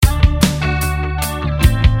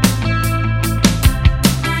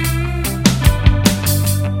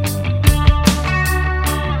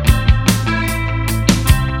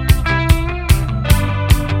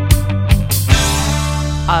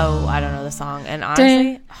song. And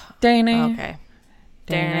honestly, okay.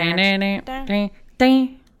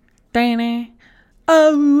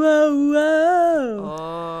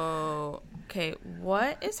 Oh, okay.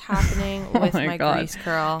 What is happening with my grease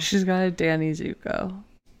curl? She's got a Danny Zuko.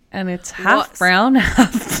 And it's half brown,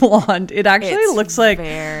 half blonde. It actually looks like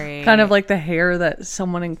kind of like the hair that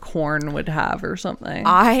someone in Corn would have or something.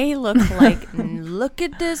 I look like, look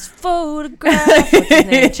at this photograph. What's his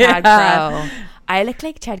name? Chad Crow. I look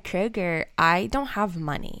like Chad Kroger. I don't have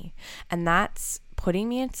money. And that's putting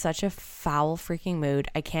me in such a foul freaking mood.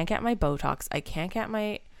 I can't get my Botox. I can't get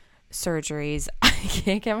my surgeries. I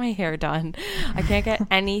can't get my hair done. I can't get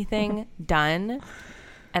anything done.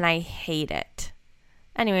 And I hate it.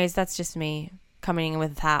 Anyways, that's just me coming in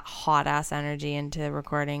with that hot ass energy into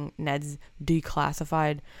recording Ned's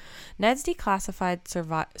Declassified. Ned's Declassified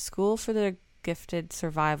School for the Gifted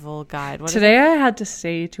Survival Guide. Today I had to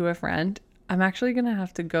say to a friend, I'm actually going to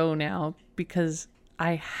have to go now because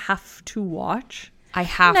I have to watch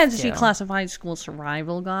Ned's Declassified School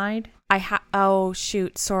Survival Guide. Oh,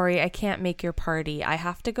 shoot. Sorry. I can't make your party. I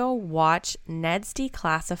have to go watch Ned's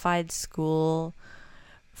Declassified School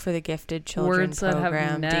for the Gifted Children Words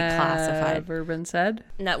program. That have never been said.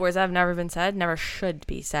 Words that have never been said, never should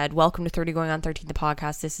be said. Welcome to 30 Going on 13, the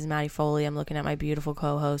podcast. This is Maddy Foley. I'm looking at my beautiful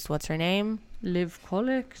co-host. What's her name? Liv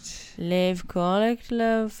Collect,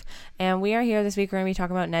 love. And we are here this week. We're going to be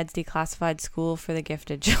talking about Ned's Declassified School for the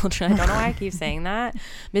Gifted Children. I don't know why I keep saying that.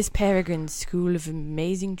 Miss Peregrine's School of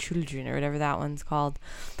Amazing Children, or whatever that one's called.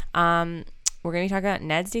 We're going to be talking about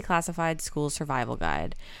Ned's Declassified School Survival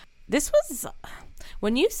Guide. This was...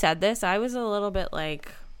 When you said this, I was a little bit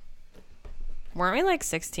like, weren't we like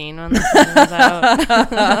 16 when this was out?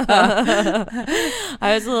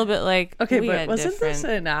 I was a little bit like, okay, but wasn't this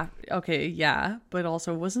but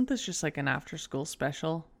also wasn't this just like an after school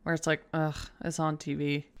special where it's like, it's on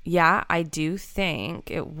TV? Yeah, I do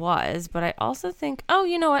think it was, but I also think, oh,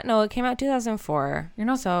 you know what? No, it came out 2004. You're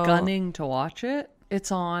not gunning to watch it.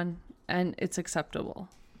 It's on and it's acceptable.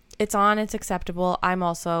 It's on, it's acceptable. I'm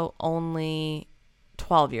also only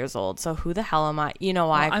 12 years old, so who the hell am I? You know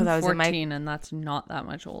why? Because I was 14 and that's not that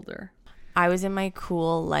much older. I was in my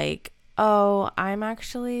cool, like, oh, I'm an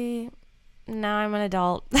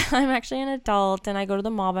adult. I'm actually an adult, and I go to the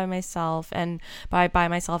mall by myself, and by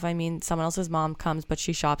myself I mean someone else's mom comes, but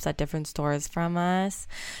she shops at different stores from us.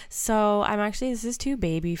 So this is too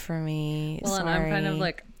baby for me. Well, sorry. And I'm kind of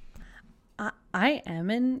like, I am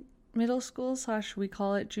in middle school / we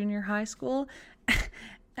call it junior high school.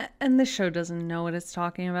 And this show doesn't know what it's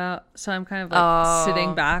talking about. So I'm kind of like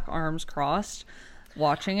sitting back, arms crossed,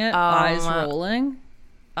 watching it, eyes rolling.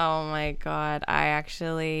 Oh my God. I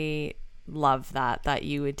actually love that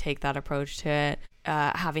you would take that approach to it.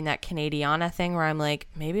 Having that Canadiana thing where I'm like,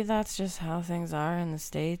 maybe that's just how things are in the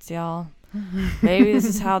States, y'all. Maybe this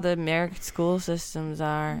is how the American school systems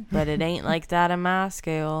are, but it ain't like that in my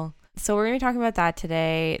scale. So we're going to be talking about that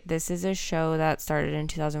today. This is a show that started in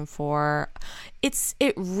 2004.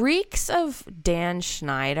 It reeks of Dan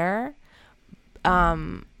Schneider.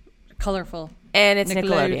 Colorful. And it's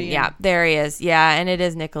Nickelodeon. Yeah, there he is. Yeah, and it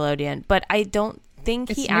is Nickelodeon. But I don't think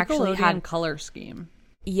he actually had color scheme.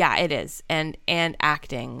 Yeah, it is. And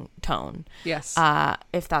acting tone. Yes.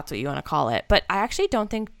 If that's what you want to call it. But I actually don't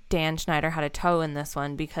think Dan Schneider had a toe in this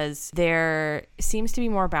one because there seems to be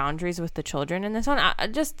more boundaries with the children in this one.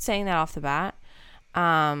 Just saying that off the bat.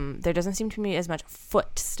 There doesn't seem to be as much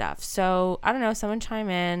foot stuff. So, I don't know. Someone chime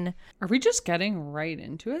in. Are we just getting right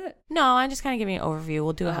into it? No, I'm just kind of giving an overview.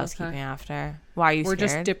 We'll do a housekeeping after. Why are you scared? We're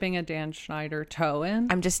just dipping a Dan Schneider toe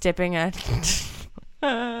in? I'm just dipping a...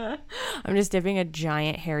 I'm just dipping a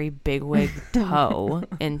giant hairy bigwig toe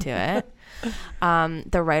into it.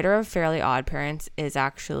 The writer of Fairly Odd Parents is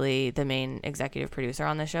actually the main executive producer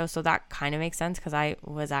on the show, so that kind of makes sense because I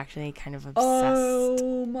was actually kind of obsessed.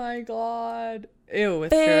 Oh my God. Ew, with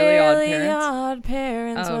Fairly Odd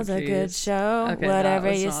Parents was a good show. Okay,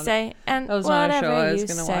 whatever you say, and that was not a show I was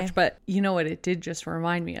going to watch. But you know what it did just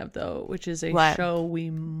remind me of, though, which is a show we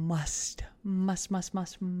must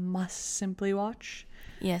simply watch.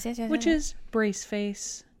 Yes. Which is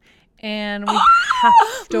Braceface. And we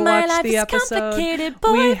have to watch the episode.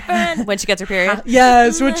 When she gets her period.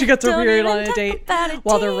 Yes, when she gets her period on a date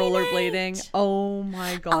while they're rollerblading. Oh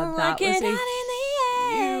my God, that was a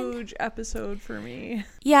huge episode for me.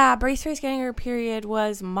 Yeah, Braceface getting her period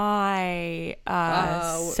was my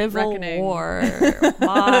civil reckoning. War.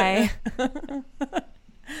 My...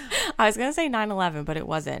 I was gonna say 9/11, but it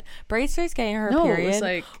wasn't. Braceface getting her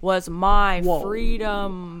period was my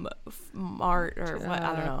freedom mart or what?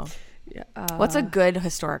 I don't know. Yeah, what's a good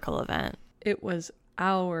historical event? It was.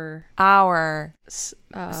 our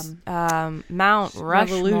Mount Rushmore.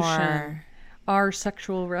 revolution, our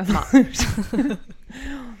sexual revolution.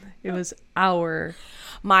 It was our.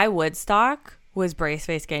 My Woodstock was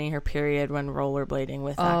Braceface getting her period when rollerblading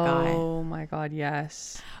with that guy. Oh my God,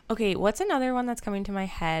 yes. Okay, what's another one that's coming to my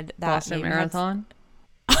head? That Boston Marathon?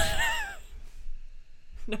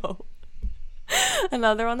 No.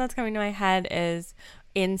 Another one that's coming to my head is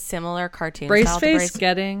in similar cartoon Braceface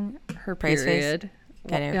getting her period.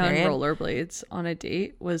 Getting on period. rollerblades on a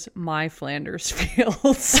date was my Flanders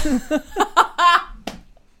Fields.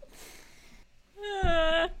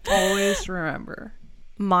 Always remember.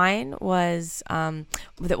 Mine was Frank,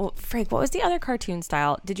 what was the other cartoon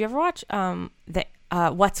style? Did you ever watch the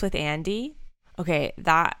What's with Andy? Okay,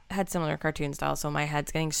 that had similar cartoon style, so my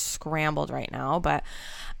head's getting scrambled right now. But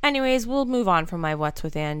anyways, we'll move on from my What's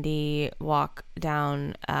with Andy walk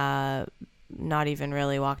down, not even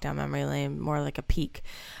really walk down memory lane, more like a peak.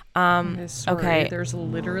 Okay. There's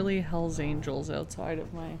literally Hell's Angels outside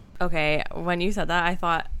of my... Okay, when you said that, I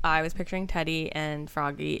thought I was picturing Teddy and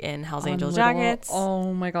Froggy in Hell's Angels jackets.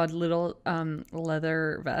 Oh my God, little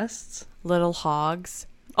leather vests. Little hogs.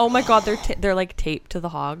 Oh my God, they're like taped to the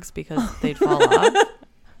hogs because they'd fall off.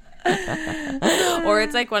 Or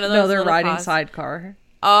it's like one of those. No, they're riding sidecar.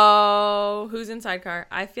 Oh, who's in sidecar?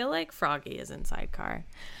 I feel like Froggy is in sidecar.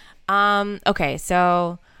 Okay,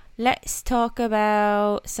 so let's talk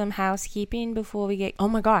about some housekeeping before we get... Oh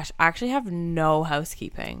my gosh, I actually have no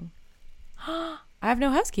housekeeping. I have no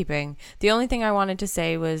housekeeping. The only thing I wanted to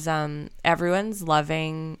say was everyone's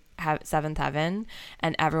loving Seventh Heaven,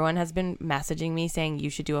 and everyone has been messaging me saying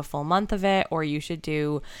you should do a full month of it, or you should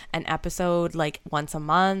do an episode like once a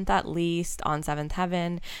month at least on Seventh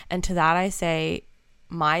Heaven. And to that I say,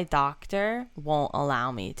 my doctor won't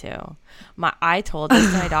allow me to. I told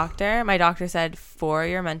this to my doctor. My doctor said, for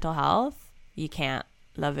your mental health, you can't,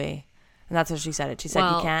 lovey. And that's what she said. She said,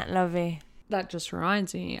 you can't, lovey. That just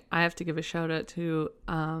reminds me, I have to give a shout out to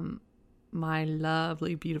my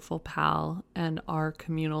lovely, beautiful pal and our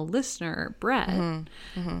communal listener, Brett.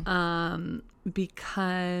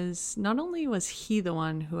 Because not only was he the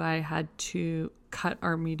one who I had to cut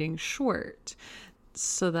our meeting short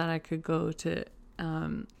so that I could go to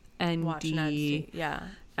NDSG.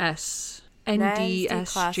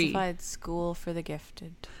 Declassified School for the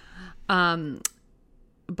Gifted.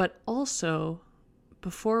 But also,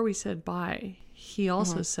 before we said bye, he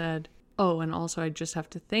also said, oh, and also I just have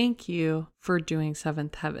to thank you for doing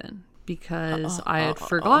Seventh Heaven, because I had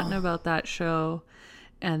forgotten about that show,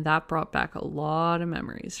 and that brought back a lot of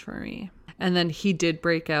memories for me. And then he did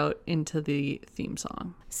break out into the theme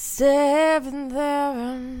song. Seventh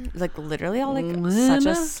Heaven. Like literally all like such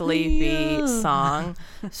a sleepy song.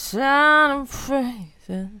 Shining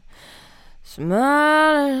faces,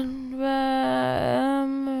 smiling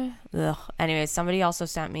memory. Anyways, somebody also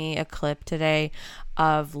sent me a clip today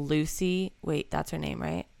of Lucy. Wait, that's her name,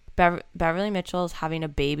 right? Beverly Mitchell's having a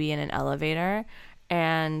baby in an elevator,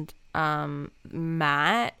 and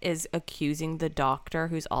Matt is accusing the doctor,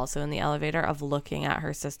 who's also in the elevator, of looking at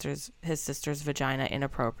his sister's vagina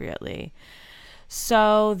inappropriately.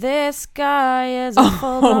 So this guy is a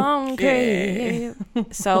full-blown creep.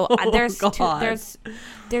 So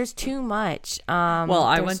there's too much. Well,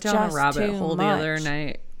 I went down a rabbit hole the other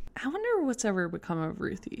night. I wonder what's ever become of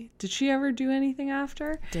Ruthie. Did she ever do anything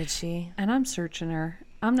after? Did she? And I'm searching her.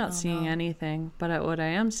 I'm not seeing anything, but what I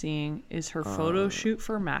am seeing is her photo shoot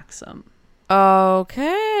for Maxim. Okay.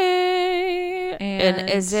 And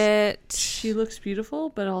is it... She looks beautiful,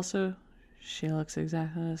 but also she looks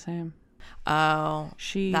exactly the same. Oh,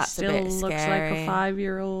 she still looks like a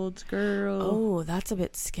 5-year-old girl. Oh, that's a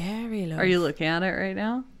bit scary. Love. Are you looking at it right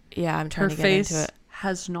now? Yeah, I'm trying to get into it. Her face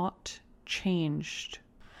has not changed.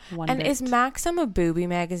 And is Maxim a booby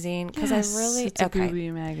magazine? Because yes, it's a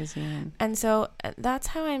booby magazine. And so that's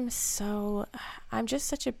how I'm just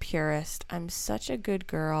such a purist. I'm such a good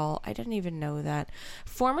girl. I didn't even know that.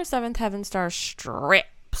 Former Seventh Heaven star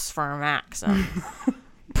strips for Maxim.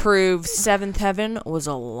 Proves Seventh Heaven was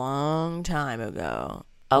a long time ago.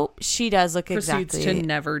 Oh, she does look Proceeds to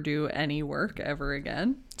never do any work ever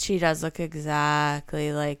again. She does look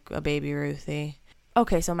exactly like a baby Ruthie.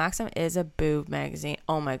 Okay, so Maxim is a boob magazine.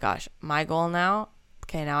 Oh my gosh. My goal now.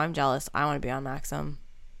 Okay, now I'm jealous. I want to be on Maxim.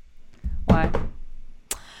 Why?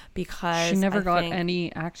 Because she never got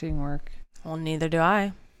any acting work. Well, neither do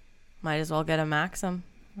I. Might as well get a Maxim.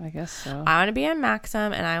 I guess so. I want to be on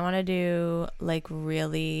Maxim, and I want to do like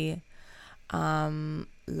really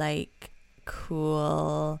like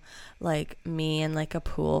cool, like me and like a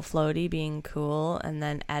pool floaty being cool, and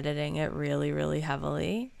then editing it really, really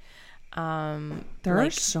heavily. There are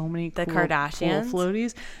so many the cool Kardashians pool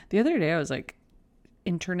floaties. The other day I was like,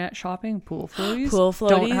 internet shopping, pool floaties. Pool floaties.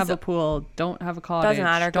 Don't have a pool, don't have a cottage, Doesn't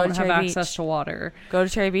matter. don't have access to water. Go to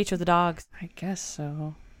Cherry Beach with the dogs. I guess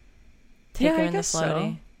so. Take them in the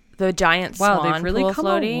floaty. The giant wow, swan they've really pool come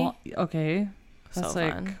floaty. Okay, that's So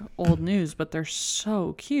like fun. old news, but they're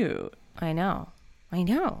so cute. I know.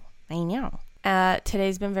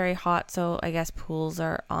 Today's been very hot, so I guess pools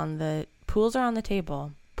are on the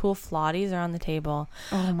table. Pool flotties are on the table.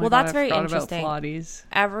 Oh my well, God, that's I very forgot interesting. About flotties.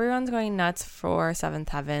 Everyone's going nuts for Seventh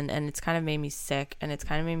Heaven, and it's kind of made me sick, and it's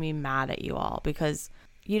kind of made me mad at you all because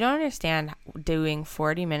you don't understand doing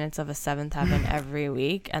 40 minutes of a Seventh Heaven every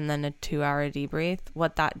week and then a 2-hour debrief,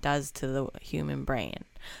 what that does to the human brain.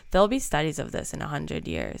 There'll be studies of this in 100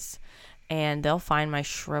 years. And they'll find my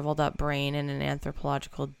shriveled up brain in an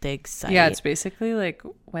anthropological dig site. Yeah, it's basically like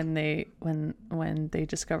when they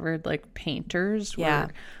discovered like painters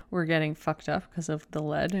were getting fucked up because of the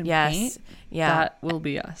lead in paint. Yeah, that will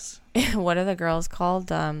be us. What are the girls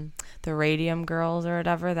called? The radium girls or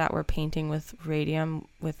whatever that were painting with radium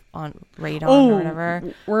on radon or whatever.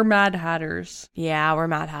 We're Mad Hatters. Yeah, we're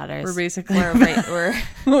Mad Hatters. We're basically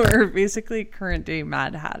we're basically current day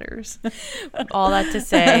Mad Hatters. All that to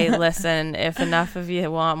say, listen, if enough of you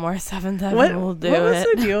want more Seventh Heaven, we'll do it. What was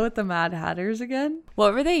the deal with the Mad Hatters again?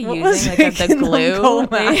 What were they using? Like the glue?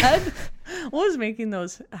 What was making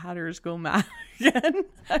those hatters go mad again?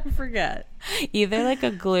 I forget. Either like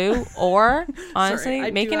a glue or honestly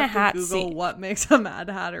Sorry, making a hat. Google what makes a Mad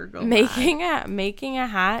Hatter go mad. Making a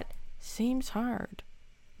hat seems hard.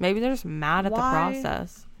 Maybe they're just mad at the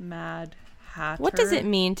process. Mad Hatter. What does it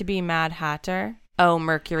mean to be Mad Hatter? Oh,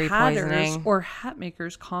 mercury poisoning. Hatters or hat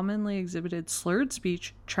makers commonly exhibited slurred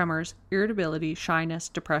speech, tremors, irritability, shyness,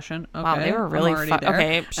 depression. Okay, wow, they were really and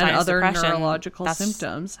other depression. Neurological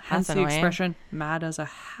symptoms. Hence the annoying. expression "mad as a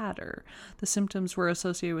hatter." The symptoms were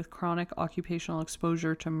associated with chronic occupational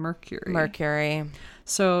exposure to mercury.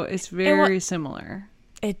 So it's very similar.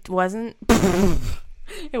 It wasn't.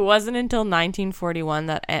 It wasn't until 1941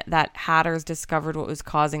 that hatters discovered what was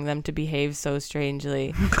causing them to behave so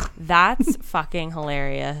strangely. That's fucking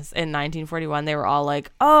hilarious. In 1941, they were all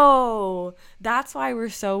like, "Oh, that's why we're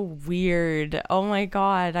so weird." Oh my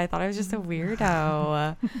God, I thought I was just a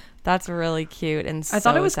weirdo. That's really cute and so I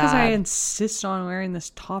thought it was because sad. I insist on wearing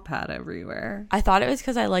this top hat everywhere. I thought it was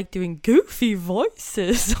because I like doing goofy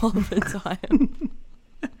voices all the time.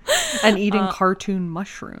 And eating cartoon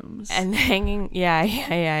mushrooms and hanging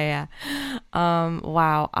yeah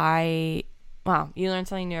wow, you learn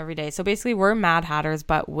something new every day. So basically we're Mad Hatters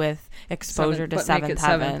but with exposure to Seventh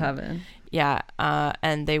Heaven. Yeah,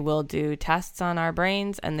 and they will do tests on our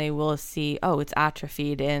brains and they will see, it's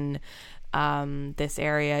atrophied in this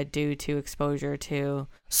area due to exposure to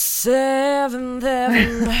Seventh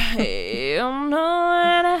Heaven.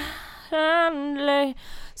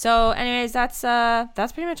 So anyways, that's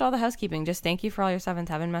pretty much all the housekeeping. Just thank you for all your Seventh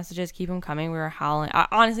Heaven messages. Keep them coming. We were howling.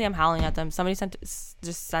 Honestly, I'm howling at them. Somebody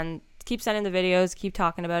keep sending the videos, keep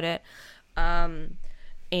talking about it. And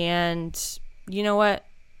you know what?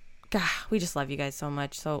 God, we just love you guys so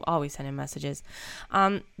much. So always send in messages.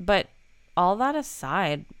 But all that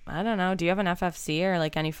aside, I don't know. Do you have an FFC or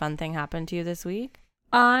like any fun thing happened to you this week?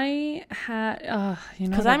 I had,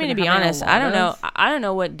 because I mean, to be honest, I don't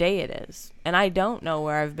know what day it is, and I don't know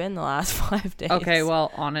where I've been the last 5 days. Okay,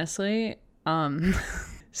 well, honestly,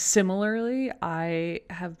 similarly, I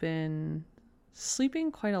have been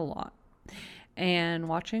sleeping quite a lot and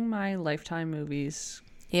watching my Lifetime movies.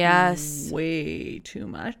 Yes, way too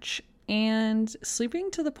much. And sleeping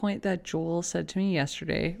to the point that Joel said to me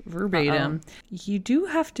yesterday, verbatim, you do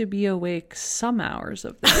have to be awake some hours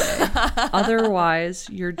of the day. Otherwise,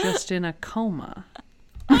 you're just in a coma.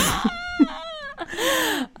 So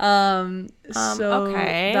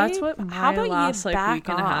okay. that's what my last week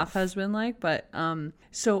and a half off? has been like. But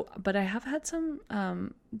but I have had some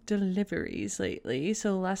deliveries lately.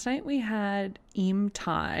 So last night we had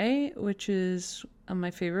Thai, which is my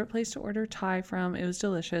favorite place to order Thai from. It was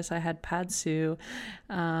delicious. I had pad siu.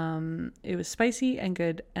 It was spicy and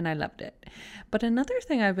good, and I loved it. But another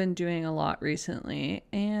thing I've been doing a lot recently,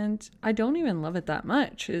 and I don't even love it that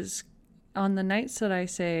much, is on the nights that I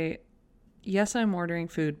say, yes, I'm ordering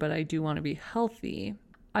food, but I do want to be healthy,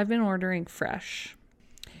 I've been ordering fresh.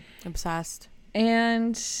 Obsessed.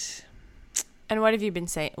 And what have you been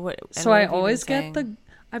saying? So I always get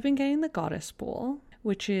I've been getting the Goddess Bowl,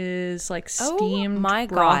 which is like steamed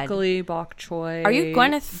broccoli, bok choy. Are you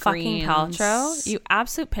Gwyneth fucking Paltrow? You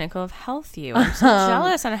absolute pinnacle of health, you. I'm so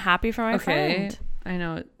jealous and happy for my friend. I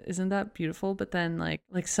know. Isn't that beautiful? But then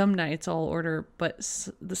like some nights I'll order, but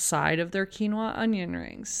the side of their quinoa onion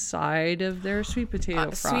rings, side of their sweet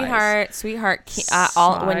potato fries. Sweetheart.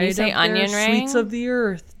 All when you say onion ring, sweets of the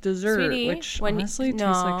earth dessert, sweetie, which honestly tastes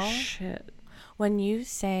like shit. When you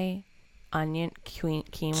say onion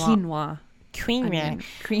quinoa, onion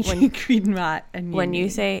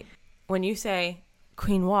when you say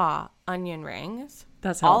quinoa onion rings,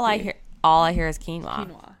 that's healthy. All I hear is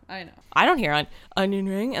quinoa. I know. I don't hear onion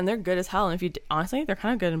ring, and they're good as hell. And if you honestly, they're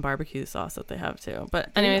kind of good in barbecue sauce that they have too.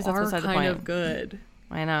 But anyways, that's beside the point. Kind of good.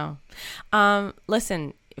 I know.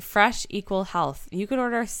 Listen, fresh equal health. You could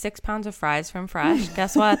order 6 pounds of fries from Fresh.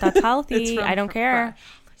 Guess what? That's healthy. I don't care. Fresh.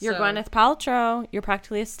 You're Gwyneth Paltrow. You're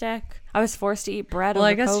practically a stick. I was forced to eat bread over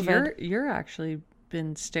COVID. Well, I guess you're actually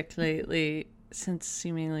been stick lately since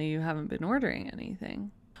seemingly you haven't been ordering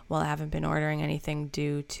anything. Well, I haven't been ordering anything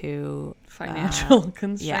due to financial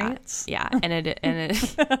constraints. Yeah, and it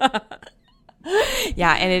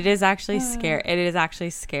yeah, and it is actually scary. It is actually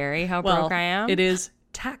scary how broke I am. It is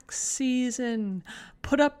tax season.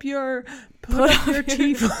 Put up your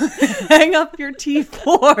T4. Hang up your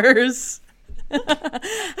T4s.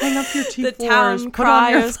 Hang up your T4s. The town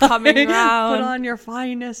criers coming round. Put on your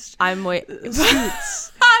finest.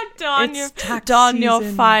 Suits. Don your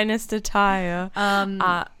finest attire.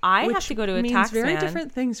 I have to go to a tax man. Very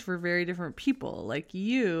different things for very different people. Like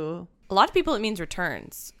you. A lot of people, it means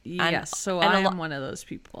returns. Yes, so I am one of those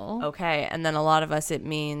people. Okay, and then a lot of us, it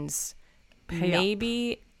means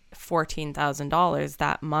maybe $14,000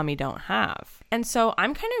 that mommy don't have. And so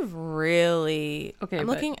I'm kind of really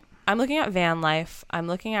I'm looking at van life. I'm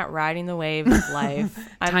looking at riding the wave of life.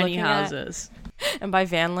 Tiny houses. And by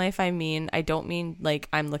van life, I don't mean like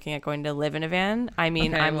I'm looking at going to live in a van. I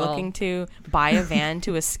mean, looking to buy a van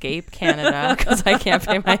to escape Canada because I can't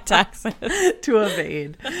pay my taxes. To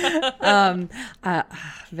evade.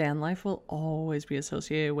 Van life will always be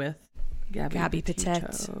associated with Gabby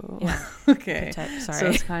Petito. Yeah. Okay. Sorry. So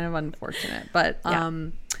it's kind of unfortunate. But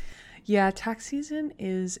yeah, tax season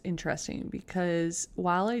is interesting because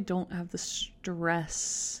while I don't have the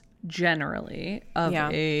stress generally of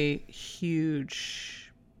a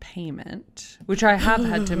huge payment, which I have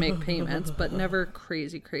had to make payments, but never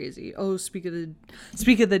crazy. Oh, speak of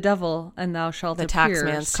the devil, and thou shalt appear. The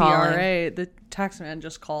taxman's calling. The taxman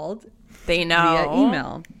just called. They know via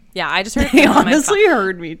email. Yeah, I just heard. They honestly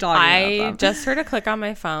heard me talking about them. I just heard a click on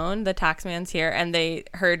my phone. The taxman's here, and they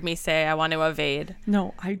heard me say, "I want to evade."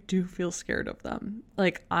 No, I do feel scared of them.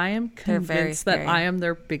 Like I am convinced that I am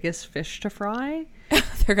their biggest fish to fry.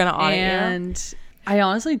 They're gonna audit you. And I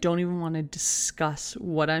honestly don't even want to discuss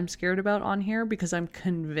what I'm scared about on here because I'm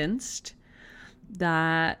convinced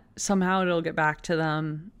that somehow it'll get back to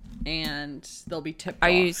them and they'll be tipped off.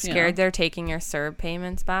 Are you scared they're taking your CERB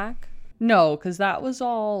payments back? No, because that was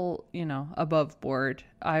all, above board.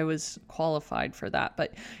 I was qualified for that.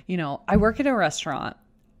 But, I work in a restaurant.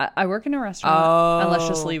 I work in a restaurant, and let's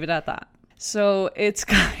just leave it at that. So it's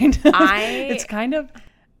kind of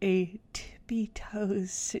a tippy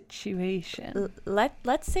toes situation.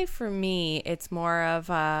 Let's say for me, it's more of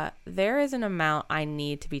there is an amount I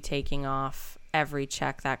need to be taking off every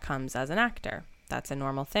check that comes as an actor. That's a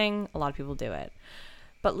normal thing. A lot of people do it.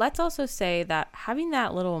 But let's also say that having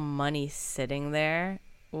that little money sitting there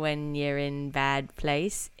when you're in bad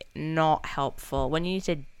place, not helpful. When you need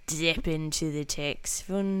to dip into the tax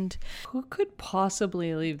fund. Who could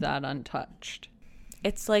possibly leave that untouched?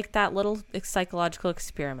 It's like that little psychological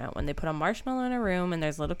experiment when they put a marshmallow in a room and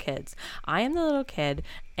there's little kids. I am the little kid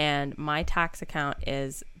and my tax account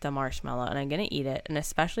is the marshmallow and I'm going to eat it. And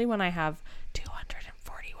especially when I have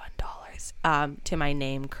 $241 to my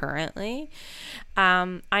name currently.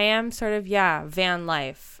 I am sort of, van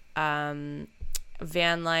life. Van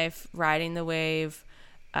life, riding the wave.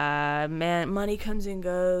 Man, money comes and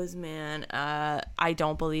goes, man. I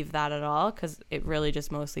don't believe that at all because it really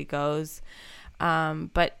just mostly goes.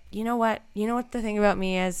 But you know what? You know what the thing about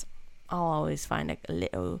me is? I'll always find a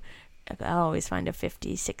 $50,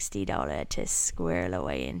 $60 to squirrel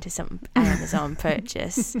away into some Amazon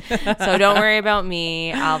purchase. So don't worry about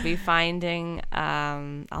me. I'll be finding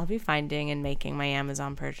and making my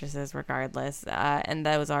Amazon purchases regardless. And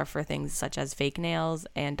those are for things such as fake nails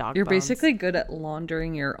and dog You're bones. Basically good at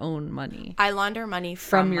laundering your own money. I launder money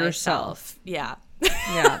from yourself. Yeah.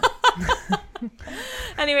 Yeah.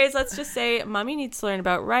 Anyways, let's just say mommy needs to learn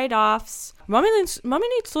about write-offs. Mommy needs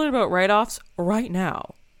to learn about write-offs right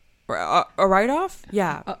now. A write-off?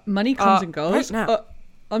 Yeah. Money comes and goes? Right now.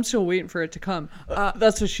 I'm still waiting for it to come.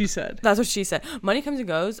 That's what she said. That's what she said. Money comes and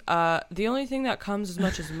goes. The only thing that comes as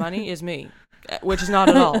much as money is me, which is not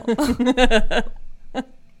at all.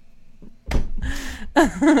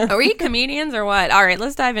 Are we comedians or what? All right,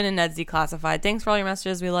 let's dive into Ned's Declassified. Thanks for all your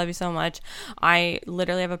messages. We love you so much. I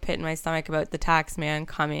literally have a pit in my stomach about the tax man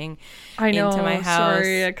coming into my house.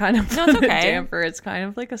 Sorry, I kind of no, it's okay. Damper. It's kind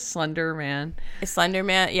of like a Slender Man. A Slender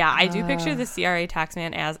Man. Yeah, I do picture the CRA tax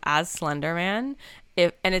man as Slender Man.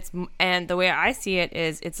 And the way I see it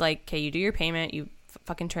is, it's like, okay, you do your payment, you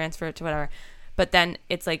fucking transfer it to whatever. But then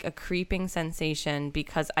it's like a creeping sensation,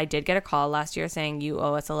 because I did get a call last year saying you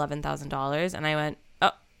owe us $11,000, and I went,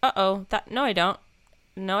 no I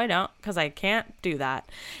don't, because I can't do that.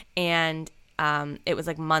 And it was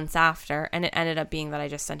like months after, and it ended up being that I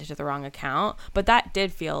just sent it to the wrong account. But that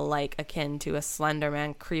did feel like akin to a Slender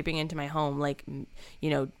Man creeping into my home, like, you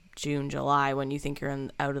know, June, July, when you think you're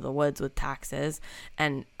out of the woods with taxes,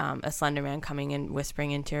 and a Slender Man coming in,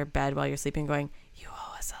 whispering into your bed while you're sleeping, going, you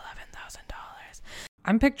owe us $11,000.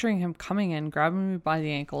 I'm picturing him coming in, grabbing me by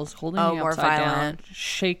the ankles, holding me upside down,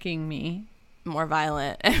 shaking me. More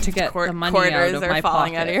violent. To get the money out of my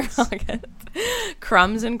falling pockets. out of your pocket.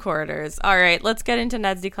 Crumbs and quarters. All right, let's get into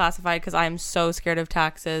Ned's Declassified, because I'm so scared of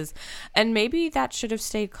taxes. And maybe that should have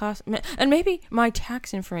stayed and maybe my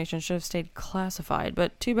tax information should have stayed classified.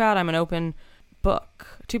 But too bad I'm an open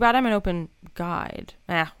book. Too bad I'm an open guide.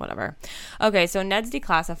 Whatever. Okay, so Ned's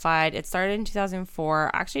Declassified. It started in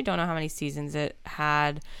 2004. I actually don't know how many seasons it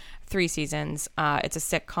had. 3 seasons. It's a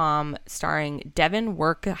sitcom starring Devin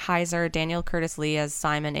Werkheiser, Daniel Curtis Lee as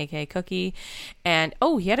Simon, aka Cookie, and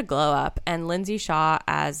he had a glow up, and Lindsay Shaw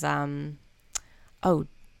as Mose.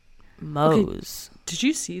 Okay. Did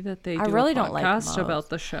you see that they do really a don't like podcast Mose. About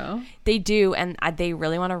the show? They do, and they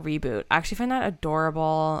really want to reboot. I actually find that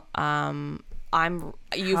adorable. You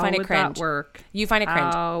find it cringe. How would that work? You find it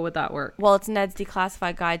cringe. How would that work? Well, it's Ned's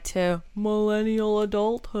Declassified Guide to Millennial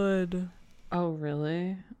Adulthood. Oh,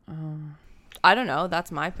 really? Oh. I don't know.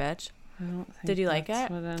 That's my pitch. I don't think Did you like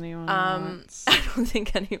it? What anyone wants. I don't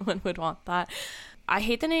think anyone would want that. I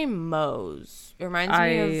hate the name Mose. It reminds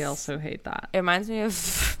me of. I also hate that. It reminds me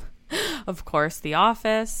of course, The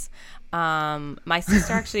Office. My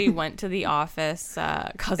sister actually went to The Office.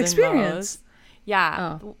 Cousin Experience. Mose.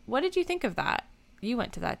 Yeah. Oh. What did you think of that? You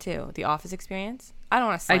went to that too. The Office experience. I don't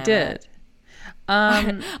want to slam I did. It.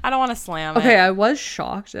 I don't want to slam okay, it. I was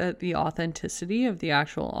shocked at the authenticity of the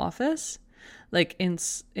actual Office. Like, in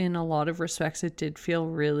a lot of respects, it did feel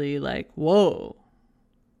really like, whoa,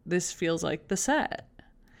 this feels like the set.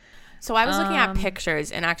 So I was looking at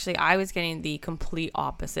pictures, and actually I was getting the complete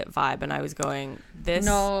opposite vibe, and I was going, this...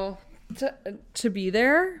 No, to be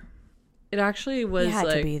there, it actually was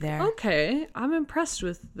like, to be there. Okay, I'm impressed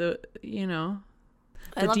with the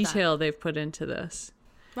detail they've put into this.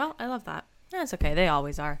 Well, I love that. That's okay. They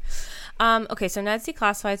always are. Okay, so Ned's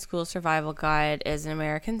Declassified School Survival Guide is an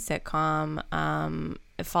American sitcom.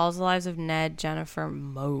 It follows the lives of Ned, Jennifer,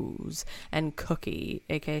 Mose, and Cookie,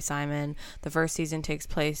 aka Simon. The first season takes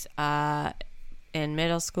place in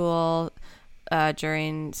middle school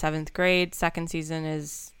during 7th grade. Second season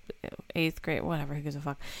is 8th grade, whatever, who gives a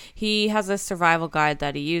fuck. He has a survival guide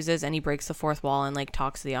that he uses, and he breaks the fourth wall and like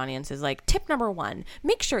talks to the audience. Is like, tip number 1,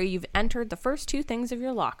 make sure you've entered the first 2 things of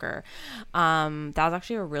your locker. That was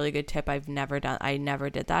actually a really good tip. I never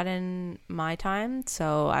did that in my time,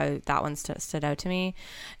 so that one stood out to me.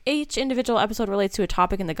 Each individual episode relates to a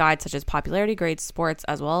topic in the guide, such as popularity, grades, sports,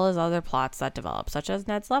 as well as other plots that develop, such as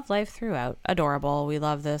Ned's love life throughout. Adorable, we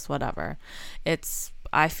love this, whatever.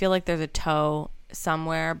 I feel like there's a toe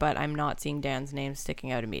somewhere, but I'm not seeing Dan's name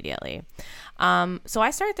sticking out immediately. So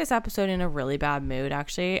I start this episode in a really bad mood,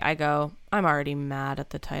 actually. I'm already mad at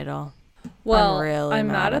the title. Well, I'm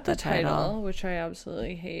mad at the title, which I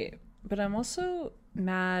absolutely hate. But I'm also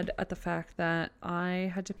mad at the fact that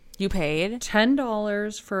I had to... You paid?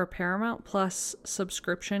 $10 for a Paramount Plus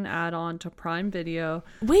subscription add-on to Prime Video.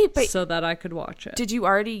 Wait, but... so that I could watch it. Did you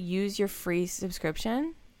already use your free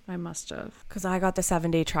subscription? I must have. Because I got the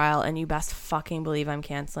 7-day trial, and you best fucking believe I'm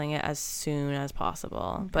canceling it as soon as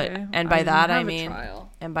possible. Okay. And by that I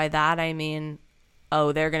mean,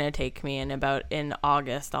 oh, they're gonna take me in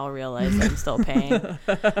August. I'll realize I'm still paying.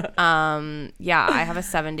 Yeah, I have a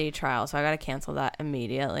 7-day trial, so I gotta cancel that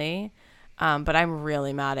immediately. But I'm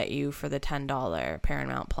really mad at you for the $10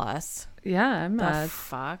 Paramount Plus. Yeah, I'm mad. The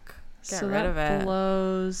fuck. Get so rid of it.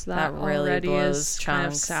 That really already blows is chunks. Kind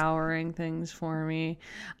of souring things for me.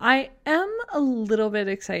 I am a little bit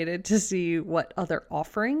excited to see what other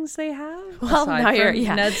offerings they have. Well, now you're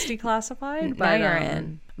Ned's Declassified. Now you're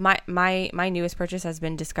in. My newest purchase has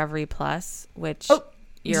been Discovery Plus, which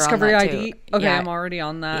you're Discovery on that ID. too. Okay, Yeah. I'm already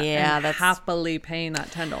on that. Yeah, and that's happily paying that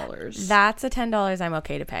 $10. That's a $10 I'm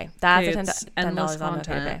okay to pay. That's Okay, a it's $10 endless I'm okay to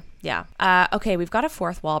pay. content. Yeah. Okay, we've got a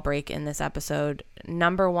fourth wall break in this episode.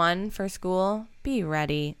 Number 1 for school, be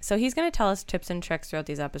ready. So he's going to tell us tips and tricks throughout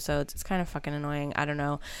these episodes. It's kind of fucking annoying. I don't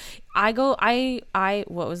know. What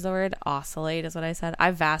was the word? Oscillate is what I said.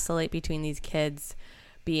 I vacillate between these kids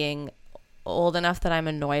being old enough that I'm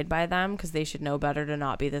annoyed by them because they should know better to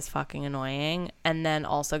not be this fucking annoying, and then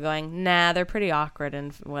also going, nah, they're pretty awkward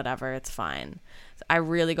and whatever, it's fine. So I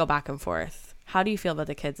really go back and forth. How do you feel about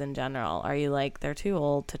the kids in general? Are you like, they're too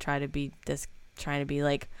old to trying to be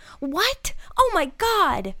like, what? Oh my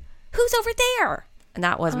god, who's over there? And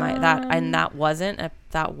that was that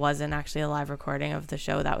wasn't actually a live recording of the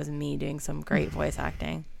show. That was me doing some great voice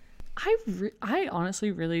acting. I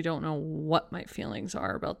honestly really don't know what my feelings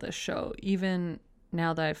are about this show, even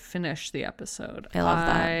now that I've finished the episode. I love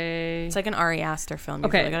that. It's like an Ari Aster film.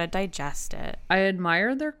 You've really got to digest it. I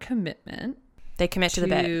admire their commitment. They commit to the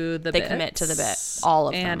bit. They commit to the bit. All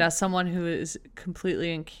of them. And as someone who is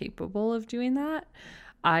completely incapable of doing that,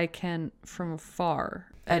 I can, from afar,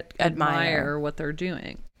 admire what they're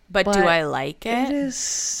doing. But do I like it? It is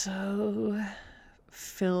so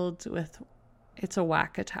filled with... It's a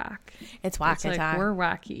whack attack. It's whack attack. Like, we're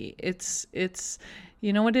wacky. It's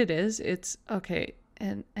you know what it is? It's okay.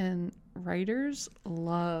 And writers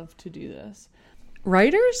love to do this.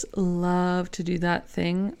 Writers love to do that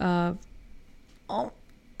thing of,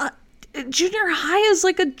 junior high is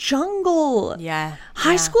like a jungle. Yeah.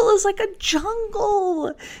 High school is like a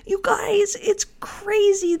jungle. You guys, it's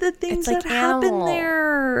crazy the things that happen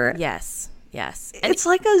there. Yes. It's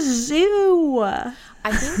like a zoo.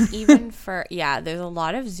 I think even there's a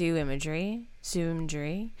lot of zoo imagery.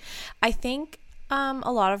 I think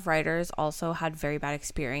a lot of writers also had very bad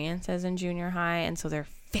experiences in junior high, and so they're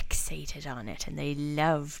fixated on it, and they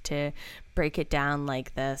love to break it down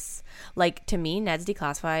like this. Like, to me, Ned's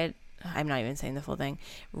Declassified, I'm not even saying the full thing,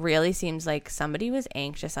 really seems like somebody was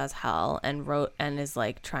anxious as hell and wrote and is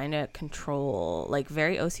like trying to control, like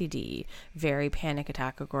very OCD, very panic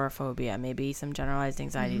attack, agoraphobia, maybe some generalized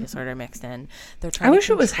anxiety disorder mixed in. They're trying. I wish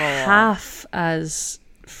it was half as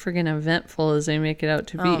friggin' eventful as they make it out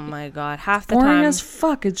to be. Oh my god, half the boring time as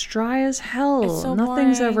fuck. It's dry as hell. It's so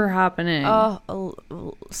Nothing's boring. ever happening.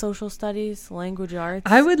 Social studies, language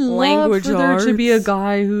arts. I would love for there to be a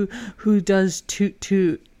guy who does toot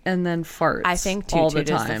toot and then farts. I think toot toot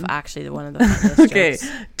toot is actually one of the funniest okay, jokes.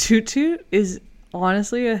 toot toot is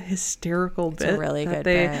honestly a hysterical bit. It's a really good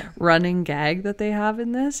bit. Running gag that they have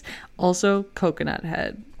in this. Also, Coconut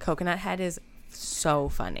Head. Coconut Head is so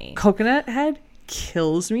funny. Coconut Head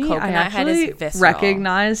kills me. Coconut I actually Head is visceral.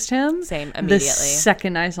 recognized him. Same, immediately. The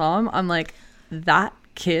second I saw him, I'm like, that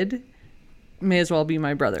kid may as well be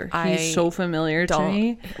my brother. He's so familiar to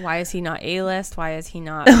me. Why is he not A-list? Why is he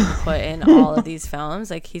not put in all of these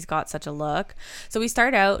films? Like, he's got such a look. So we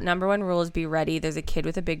start out, number 1 rule is be ready. There's a kid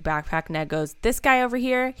with a big backpack. Ned goes, this guy over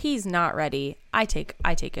here, he's not ready. I take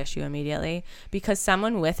issue immediately, because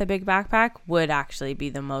someone with a big backpack would actually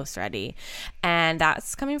be the most ready. And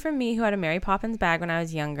that's coming from me, who had a Mary Poppins bag when I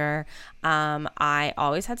was younger. I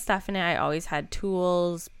always had stuff in it. I always had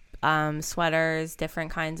tools, sweaters,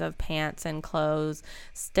 different kinds of pants and clothes,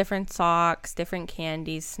 different socks, different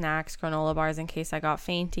candies, snacks, granola bars in case I got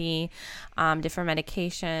fainty, different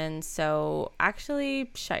medications. So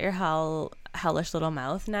actually shut your hellish little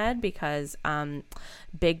mouth, Ned, because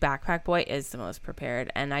big backpack boy is the most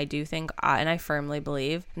prepared. And I do think, and I firmly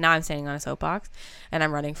believe, now I'm standing on a soapbox and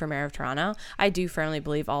I'm running for mayor of Toronto, I do firmly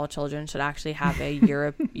believe all children should actually have a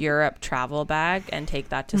Europe travel bag and take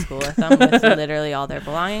that to school with them with literally all their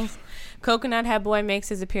belongings. Coconut Head boy makes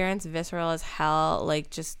his appearance, visceral as hell.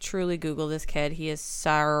 Like, just truly Google this kid. He is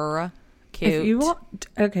so cute. If you want,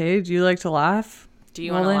 okay, do you like to laugh? Do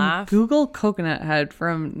you want to laugh? Google Coconut Head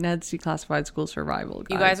from Ned's Declassified School Survival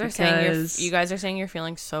Guide. You guys are saying you're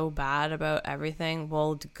feeling so bad about everything.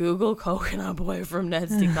 Well, Google Coconut Boy from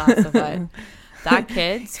Ned's Declassified. That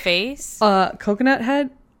kid's face. Coconut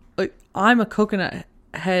Head. I'm a Coconut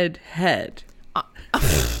Head.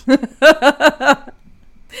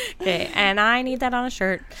 Okay, and I need that on a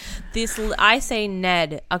shirt. I say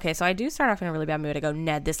Ned. Okay, so I do start off in a really bad mood. I go,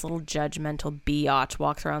 Ned, this little judgmental biatch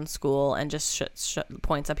walks around school and just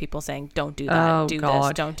points at people saying, don't do that,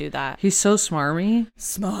 this, don't do that. He's so smarmy.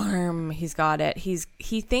 Smarm. He's got it.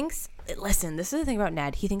 He thinks, listen, this is the thing about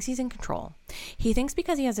Ned. He thinks he's in control. He thinks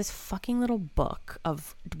because he has this fucking little book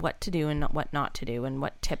of what to do and what not to do and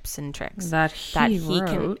what tips and tricks that he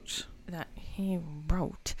wrote. He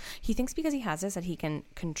wrote. He thinks because he has this that he can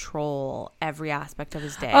control every aspect of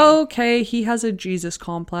his day. Okay, he has a Jesus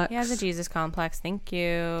complex. He has a Jesus complex. Thank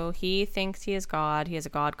you. He thinks he is God. He has a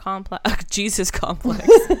God complex. Jesus complex.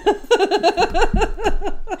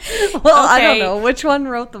 Well, I don't know. Which one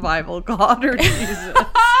wrote the Bible, God or Jesus?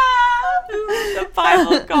 The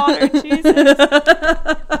Bible, God or Jesus?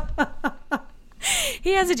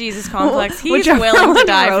 He has a Jesus complex. He's willing to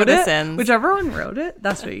die for the sins. Whichever one wrote it,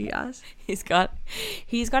 that's what he has. He's got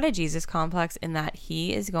a Jesus complex in that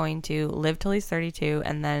he is going to live till he's 32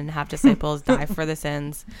 and then have disciples die for the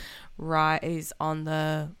sins, rise on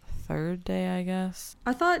the third day, I guess.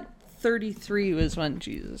 I thought 33 was when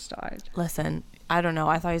Jesus died. Listen, I don't know.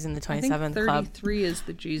 I thought he was in the 27th club. 33 is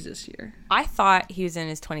the Jesus year. I thought he was in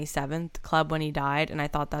his 27th club when he died, and I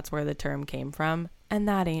thought that's where the term came from. And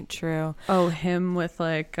that ain't true. Oh, him with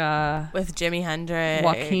like with Jimi Hendrix,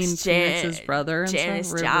 Joaquin Phoenix's brother, and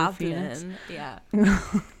Janis Joplin. Yeah.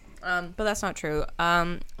 But that's not true.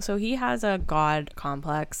 So he has a God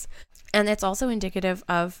complex, and it's also indicative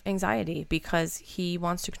of anxiety because he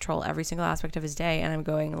wants to control every single aspect of his day. And I'm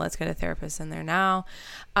going, let's get a therapist in there now.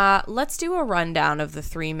 Let's do a rundown of the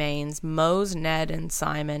three mains: Mose, Ned, and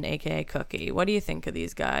Simon, aka Cookie. What do you think of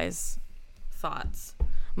these guys? Thoughts?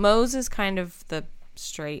 Mose is kind of the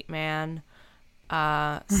straight man.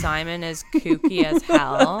 Simon is kooky as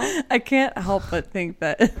hell. I can't help but think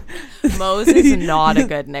that Mose is not a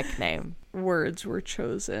good nickname. Words were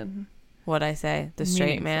chosen. What'd I say? The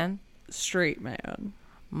straight man? Straight man.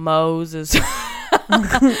 Mose is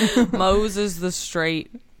Mose is the straight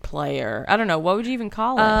player. I don't know. What would you even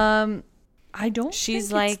call it? I don't She's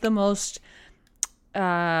think like it's the most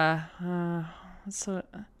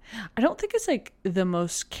I don't think it's like the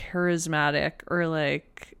most charismatic or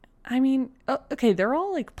like, I mean, okay, they're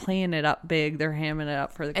all like playing it up big. They're hamming it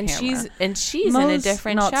up for the camera. She's Mose, in a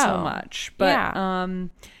different not show. so much, but yeah.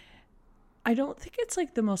 I don't think it's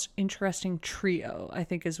like the most interesting trio, I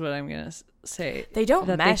think is what I'm going to say. They don't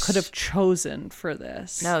that mesh. They could have chosen for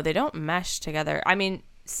this. No, they don't mesh together. I mean,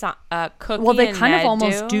 Cookie well, they and kind Ned of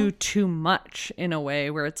almost do too much in a way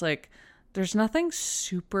where it's like, there's nothing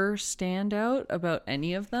super standout about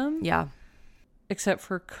any of them. Yeah. Except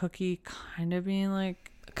for Cookie kind of being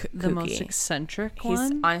like the most eccentric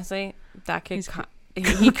one. He's honestly, that kid,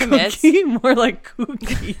 he commits. Cookie, more like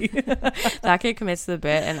Cookie. That kid commits to the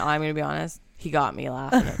bit, and I'm going to be honest, he got me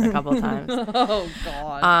laughing a couple of times. Oh,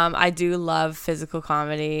 God. I do love physical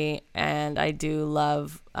comedy, and I do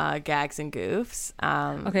love gags and goofs.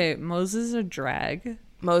 Okay, Mose is a drag.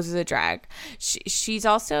 Mose is a drag. She's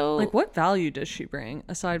also like, what value does she bring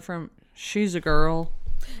aside from she's a girl?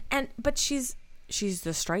 But she's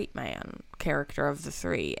the straight man character of the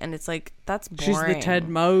three, and it's like, that's boring. She's the Ted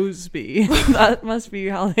Mosby. That must be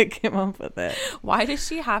how they came up with it. Why does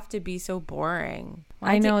she have to be so boring?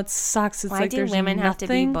 I know, it sucks. It's why like do there's women nothing. have to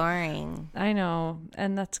be boring? I know,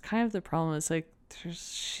 and that's kind of the problem. It's like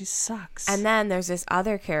she sucks. And then there's this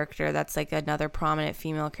other character that's like another prominent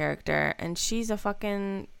female character, and she's a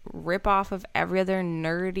fucking rip off of every other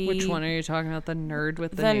nerdy. Which one are you talking about? The nerd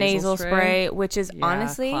with the nasal spray, which is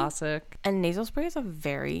honestly classic. And nasal spray is a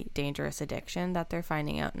very dangerous addiction that they're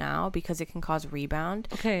finding out now because it can cause rebound.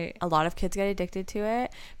 Okay, a lot of kids get addicted to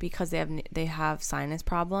it because they have sinus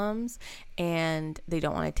problems and they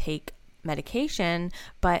don't want to take medication,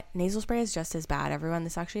 but nasal spray is just as bad, everyone.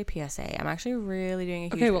 This is actually a PSA. I'm actually really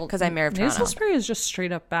doing a huge because I'm mayor of Toronto. Nasal spray is just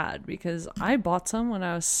straight up bad because I bought some when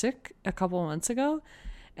I was sick a couple of months ago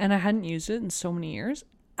and I hadn't used it in so many years.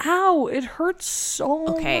 Ow, it hurts so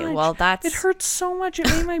much. Well, it hurts so much. It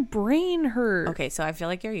made my brain hurt. Okay, so I feel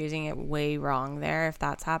like you're using it way wrong there if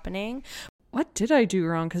that's happening. What did I do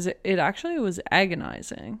wrong? Because it actually was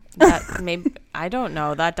agonizing. That maybe I don't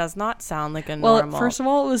know. That does not sound like a normal. Well, first of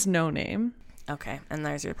all, it was no name. Okay, and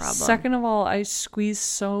there's your problem. Second of all, I squeezed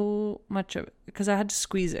so much of it because I had to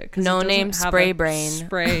squeeze it. No name spray brain.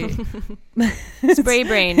 Spray. Spray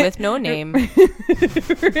brain with no name.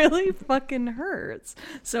 It really fucking hurts.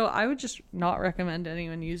 So I would just not recommend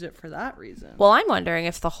anyone use it for that reason. Well, I'm wondering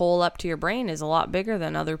if the hole up to your brain is a lot bigger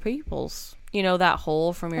than other people's. You know, that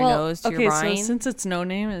hole from your nose to your brain? So since it's no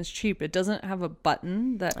name and it's cheap, it doesn't have a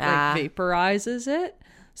button that like vaporizes it.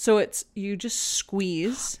 So it's you just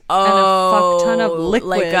squeeze and a fuck ton of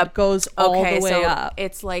liquid goes all the way up.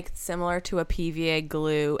 It's like similar to a PVA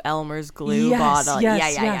glue, Elmer's glue bottle.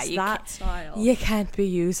 Yes, that style. You can't be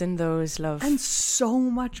using those, love. And so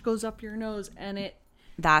much goes up your nose and it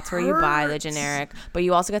That's where you buy the generic. But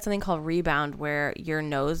you also get something called rebound, where your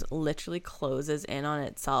nose literally closes in on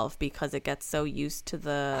itself because it gets so used to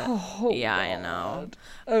the... yeah, God. I know.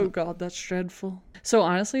 Oh, God, that's dreadful. So,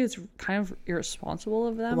 honestly, it's kind of irresponsible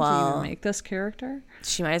of them to even make this character.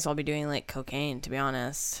 She might as well be doing, like, cocaine, to be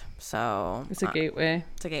honest. So... It's a gateway.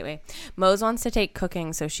 It's a gateway. Mose wants to take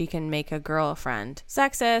cooking so she can make a girlfriend.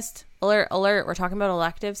 Sexist. Alert, alert. We're talking about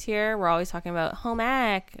electives here. We're always talking about home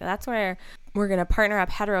ec. That's where... we're going to partner up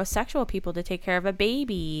heterosexual people to take care of a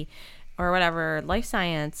baby or whatever, life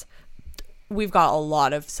science. We've got a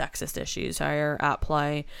lot of sexist issues here at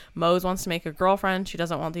play. Mose wants to make a girlfriend. She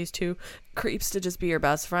doesn't want these two creeps to just be her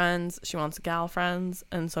best friends. She wants gal friends.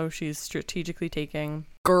 And so she's strategically taking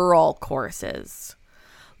girl courses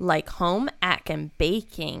like home ec and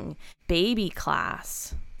baking, baby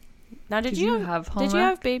class. Now, did you have home ec? Did you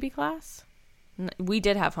have baby class? We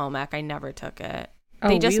did have home ec. I never took it.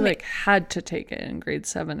 They just had to take it in grade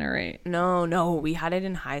 7 or 8. No, we had it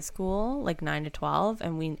in high school, like 9 to 12,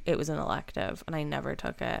 and it was an elective, and I never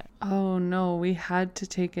took it. Oh no, we had to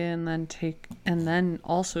take it and then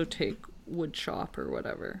also take wood shop or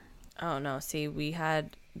whatever. Oh no, see, we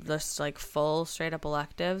had just like full straight up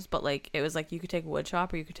electives, but like it was like you could take wood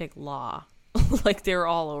shop or you could take law. Like they were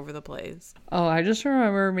all over the place. Oh, I just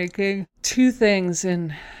remember making 2 things in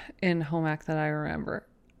home ec that I remember.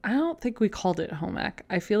 I don't think we called it home ec.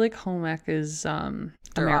 I feel like home ec is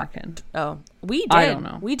American. Oh, we did. I don't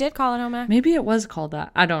know. We did call it home ec. Maybe it was called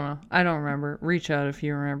that. I don't know. I don't remember. Reach out if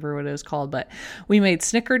you remember what it was called. But we made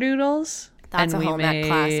snickerdoodles. That's a home ec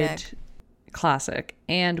classic. Classic.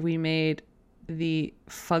 And we made the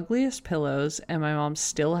fuggliest pillows, and my mom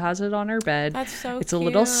still has it on her bed. That's so It's cute. A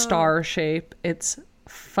little star shape. It's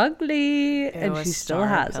fugly, and she still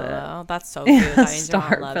has pillow. It. That's so cute. I mean,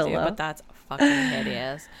 star pillow. You, but that's fucking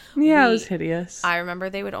hideous. Yeah, it was hideous. I remember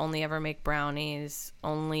they would only ever make brownies,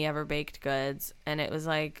 only ever baked goods, and it was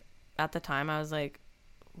like at the time I was like,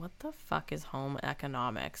 what the fuck is home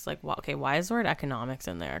economics? Like, okay, why is the word economics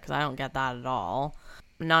in there? Because I don't get that at all.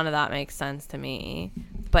 None of that makes sense to me.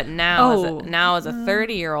 But now, as a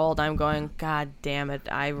 30-year-old, I'm going, God damn it!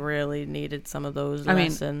 I really needed some of those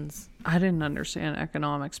lessons. I didn't understand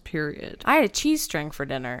economics. Period. I had a cheese string for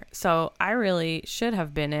dinner, so I really should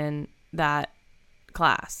have been in that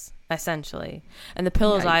class essentially. And the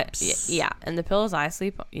pillows and the pillows I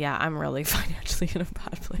sleep. Yeah, I'm really financially in a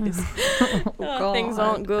bad place. Things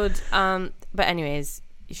aren't good. But anyways.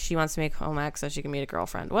 She wants to make home ec so she can meet a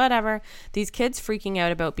girlfriend. Whatever. These kids freaking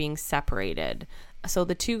out about being separated. So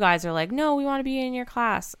the 2 guys are like, no, we want to be in your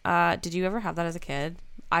class. Did you ever have that as a kid?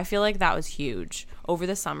 I feel like that was huge. Over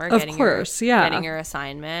the summer, getting your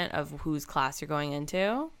assignment of whose class you're going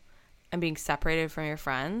into and being separated from your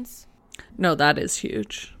friends. No, that is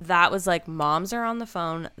huge. That was like moms are on the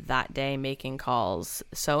phone that day making calls.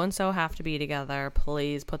 So-and-so have to be together.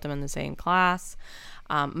 Please put them in the same class.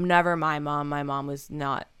 Never my mom. My mom was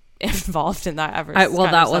not involved in that ever.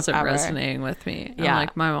 That wasn't resonating with me. Yeah.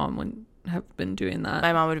 Like my mom wouldn't have been doing that.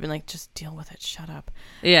 My mom would have been like, just deal with it. Shut up.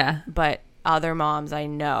 Yeah. But other moms I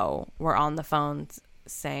know were on the phones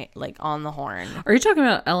saying, like, on the horn. Are you talking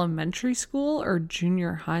about elementary school or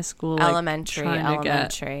junior high school? Like,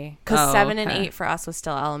 elementary. Because 7 and 8 for us was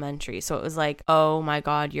still elementary. So it was like, oh my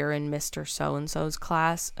God, you're in Mr. So-and-so's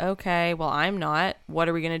class. Okay, well, I'm not. What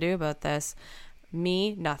are we going to do about this?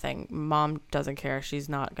 Me, nothing. Mom doesn't care. She's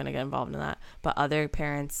not going to get involved in that. But other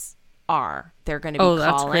parents are. They're going to be calling.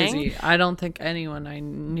 That's crazy. I don't think anyone I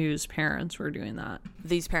knew's parents were doing that.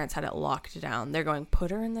 These parents had it locked down. They're going,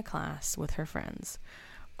 put her in the class with her friends,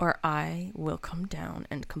 or I will come down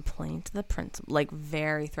and complain to the principal. Like,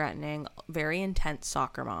 very threatening, very intense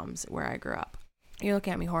soccer moms where I grew up. You're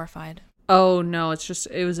looking at me horrified. Oh no,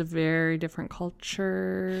 it was a very different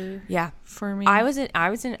culture. Yeah, for me. I was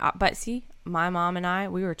in, but see, my mom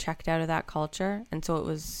and we were checked out of that culture, and so it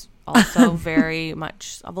was also very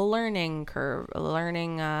much of a learning curve,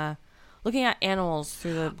 looking at animals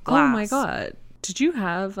through the glass. Oh my God, did you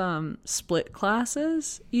have split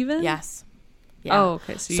classes even? Yes. Yeah. Oh,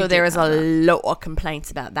 okay. So there was a lot of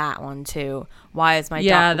complaints about that one too. Why is my daughter?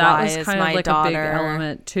 Yeah, that was kind of like a big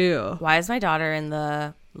element too. Why is my daughter in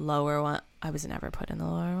the lower one? I was never put in the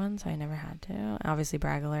lower ones. I never had to. Obviously,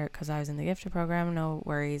 brag alert, because I was in the gifted program. No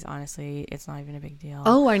worries. Honestly, it's not even a big deal.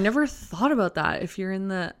 Oh, I never thought about that. If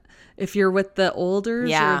you're with the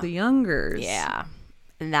olders or the youngers. Yeah.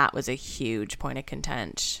 And that was a huge point of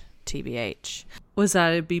contention. TBH. Was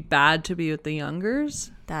that it'd be bad to be with the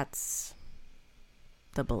youngers? That's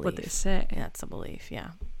the belief. What they say. Yeah, that's the belief.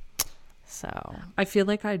 Yeah. So I feel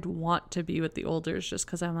like I'd want to be with the olders just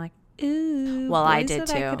because I'm like, Ooh, well, I boys did that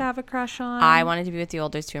too. I could have a crush on. I wanted to be with the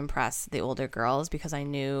olders to impress the older girls because I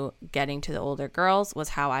knew getting to the older girls was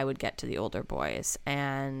how I would get to the older boys.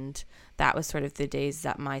 And that was sort of the days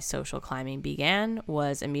that my social climbing began,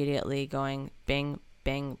 was immediately going bing,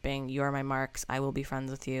 bing, bing. You are my marks. I will be friends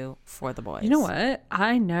with you for the boys. You know what?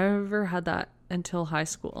 I never had that until high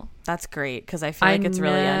school. That's great because I feel like it's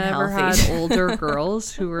really unhealthy. I never had older girls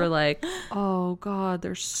who were like, oh God,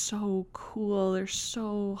 they're so cool. They're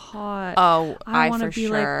so hot. Oh, I want to be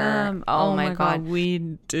like them. Oh my God. We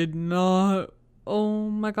did not. Oh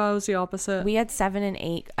my God, it was the opposite. We had 7 and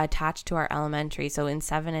 8 attached to our elementary. So in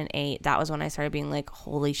 7 and 8, that was when I started being like,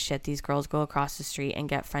 holy shit, these girls go across the street and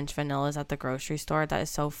get French vanillas at the grocery store. That is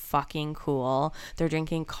so fucking cool. They're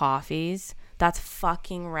drinking coffees. That's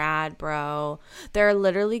fucking rad, bro. They're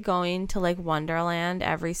literally going to like Wonderland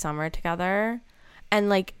every summer together. And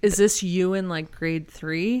like, is this you in like grade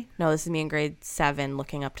 3? No, this is me in grade 7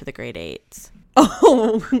 looking up to the grade 8s.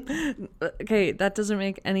 Oh, okay. That doesn't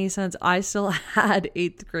make any sense. I still had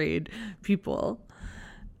 8th grade people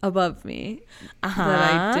above me that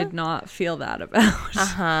I did not feel that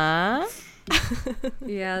about.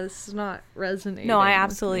 Yeah, this is not resonating. No, I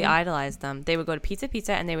absolutely idolized them. They would go to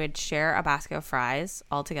Pizza and they would share a basket of fries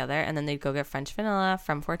all together, and then they'd go get French vanilla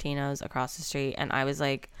from Fortino's across the street. And I was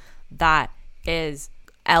like, that is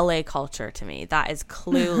LA culture to me. That is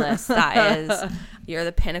clueless. That is, you're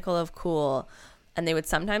the pinnacle of cool. And they would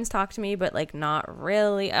sometimes talk to me, but like not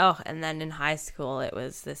really. Oh, and then in high school, it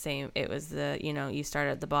was the same. It was the, you know, you start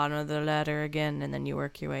at the bottom of the ladder again, and then you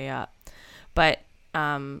work your way up. But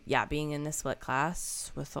yeah, being in the split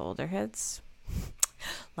class with the older kids,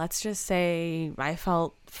 let's just say I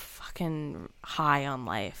felt fucking high on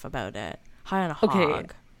life about it. High on a hog. Okay,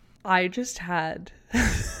 I just had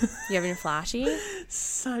you having a flashy?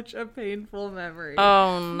 Such a painful memory.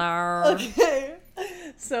 Oh no. Okay,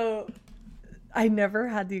 so I never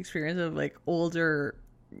had the experience of like older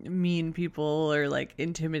mean people or like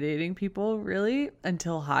intimidating people really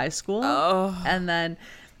until high school. Oh. And then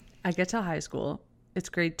I get to high school. It's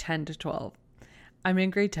grade 10 to 12. I'm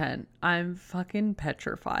in grade 10. I'm fucking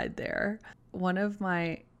petrified there. One of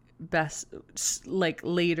my best, like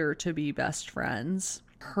later to be best friends,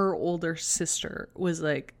 her older sister was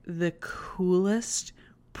like the coolest,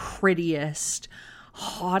 prettiest,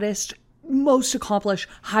 hottest, most accomplished,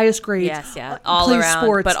 highest grades. Yes, yeah. All around,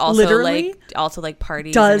 sports, but also like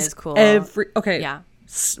parties does and is cool. Yeah.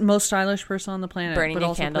 Most stylish person on the planet, burning but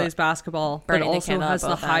also plays basketball, but also has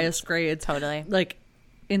the highest grades. Totally. Like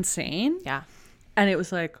insane. Yeah. And it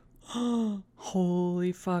was like, oh,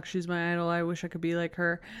 holy fuck, she's my idol. I wish I could be like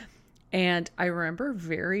her. And I remember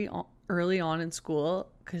very early on in school,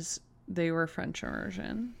 because they were French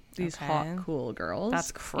immersion, these hot, cool girls.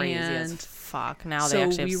 That's crazy as fuck. Now so they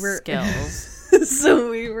actually have skills. So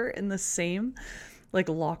we were in the same like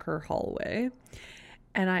locker hallway.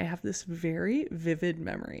 And I have this very vivid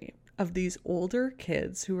memory of these older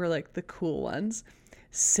kids who were like the cool ones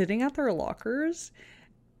sitting at their lockers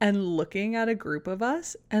and looking at a group of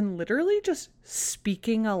us and literally just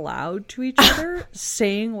speaking aloud to each other,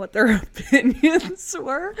 saying what their opinions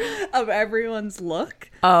were of everyone's look.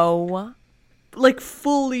 Oh. Like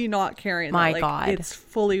fully not caring. My like, God. It's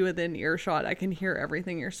fully within earshot. I can hear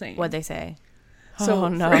everything you're saying. What'd they say? So oh,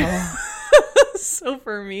 no. So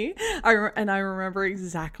for me, I remember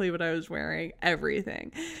exactly what I was wearing,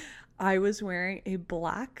 everything. I was wearing a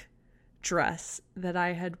black dress that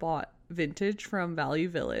I had bought vintage from Value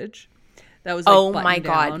Village. That was like, oh my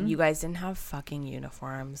God, down. you guys didn't have fucking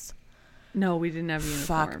uniforms. No, we didn't have uniforms.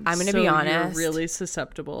 Fuck, I'm gonna be honest. You're really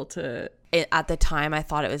susceptible to it. At the time, I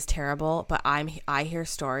thought it was terrible, but I hear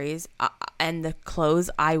stories, and the clothes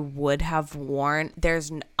I would have worn.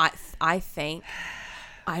 I think.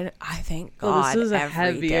 I thank God. Well, this was a every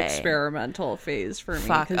heavy day. experimental phase for me.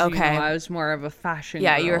 Fuck, okay. You know, I was more of a fashion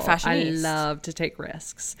girl. You were a fashionista. I love to take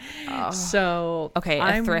risks. Oh. So okay,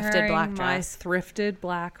 I'm thrifted black dress. My thrifted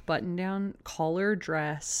black button-down collar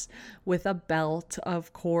dress with a belt,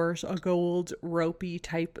 of course, a gold ropey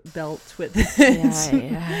type belt with it.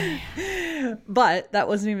 Yeah. But that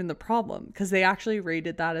wasn't even the problem, because they actually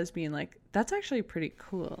rated that as being like, that's actually pretty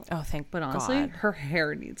cool. Oh, thank God. But honestly, her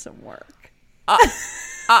hair needs some work. And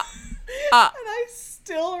I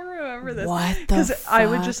still remember this. What the Because I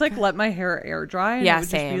would just like let my hair air dry and it would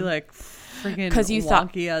same. just be like freaking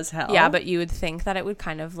wonky as hell. Yeah, but you would think that it would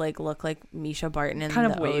kind of like look like Misha Barton in kind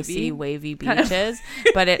the of wavy beaches,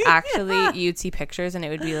 but it actually you'd see pictures and it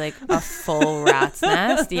would be like a full rat's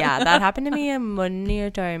nest. Yeah, that happened to me many a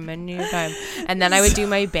time. And then I would do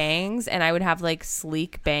my bangs and I would have like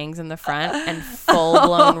sleek bangs in the front and full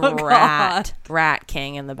blown rat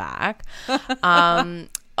king in the back.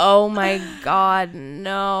 Oh my God,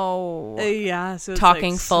 no. Yeah, so it's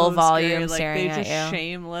talking like full so volume, scary. staring Like they at just you.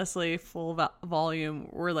 shamelessly volume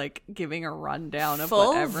were like giving a rundown of Full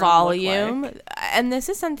what everyone volume. looked like. And this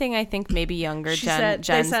is something I think maybe younger gens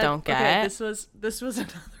don't get. Okay, this was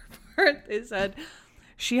another part. They said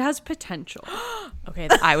she has potential. Okay,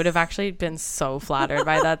 I would have actually been so flattered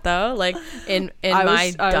by that though. Like in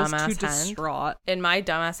my dumbass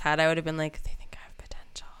head, I would have been like, they think I have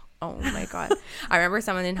potential. Oh my God. I remember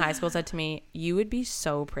someone in high school said to me, you would be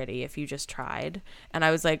so pretty if you just tried. And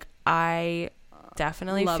I was like, I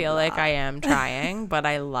definitely feel like I am trying, but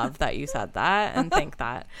I love that you said that and think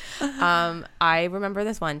that. I remember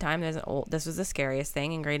this one time, this was the scariest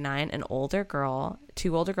thing in grade 9.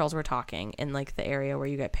 Two older girls were talking in like the area where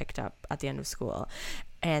you get picked up at the end of school,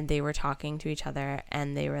 and they were talking to each other,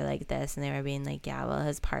 and they were like this, and they were being like, yeah, well,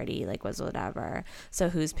 his party like was whatever, so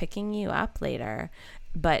who's picking you up later?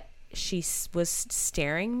 But she was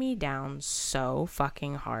staring me down so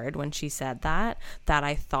fucking hard when she said that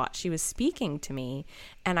I thought she was speaking to me.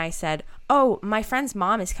 And I said, oh, my friend's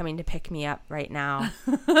mom is coming to pick me up right now.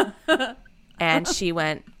 And she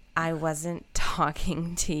went, I wasn't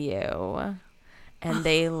talking to you. And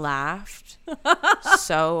they laughed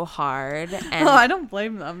so hard. And I don't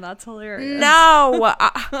blame them. That's hilarious. No.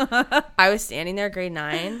 I was standing there grade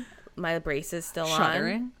 9. My brace is still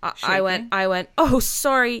Shuddering, on. I went, oh,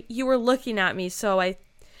 sorry, you were looking at me, so and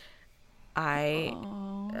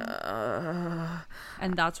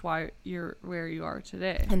that's why you're where you are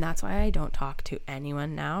today. And that's why I don't talk to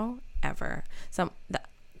anyone now, ever.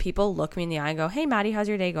 People look me in the eye and go, hey, Maddy, how's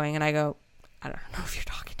your day going? And I go, I don't know if you're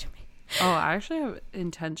talking to me. Oh, I actually have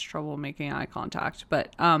intense trouble making eye contact,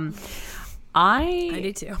 but I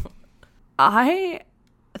do too. I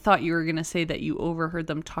thought you were going to say that you overheard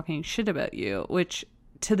them talking shit about you, which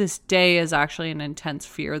to this day is actually an intense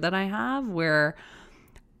fear that I have, where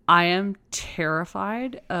I am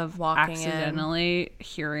terrified of accidentally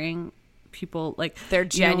hearing people like their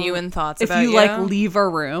genuine thoughts about you. If you like leave a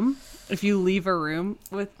room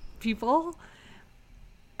with people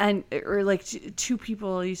and or like two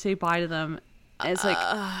people, you say bye to them, it's like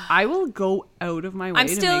I will go out of my way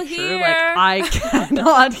to make sure like I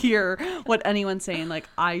cannot hear what anyone's saying. Like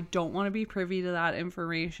I don't want to be privy to that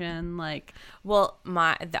information. Like, well,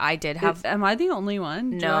 I did have. Am I the only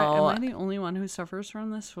one? No, am I the only one who suffers from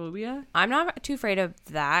this phobia? I'm not too afraid of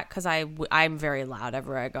that because I'm very loud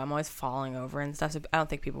everywhere I go. I'm always falling over and stuff. So I don't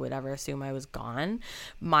think people would ever assume I was gone.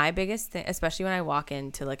 My biggest thing, especially when I walk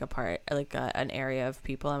into like an area of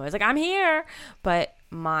people, I'm always like, I'm here, but.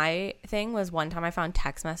 My thing was one time I found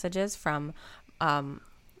text messages from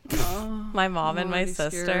my mom and my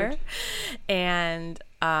sister. Scared. And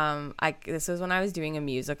this was when I was doing a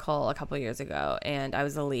musical a couple of years ago, and I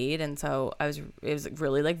was the lead, and so it was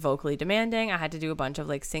really like vocally demanding. I had to do a bunch of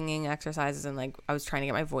like singing exercises, and like I was trying to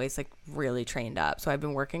get my voice like really trained up. So I've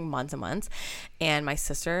been working months and months, and my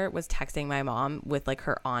sister was texting my mom with like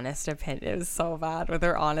her honest opinion. It was so bad, with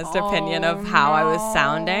her honest opinion of how I was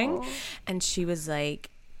sounding. And she was like,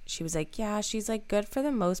 yeah, she's like good for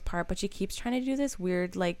the most part, but she keeps trying to do this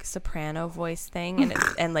weird like soprano voice thing,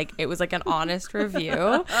 and like it was like an honest review.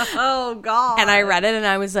 Oh God. And I read it, and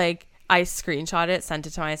I was like, I screenshot it, sent it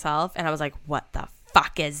to myself, and I was like, what the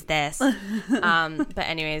fuck is this? But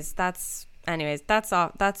anyways, that's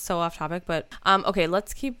so off topic, but okay,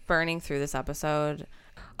 let's keep burning through this episode.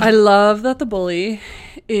 I love that the bully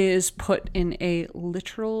is put in a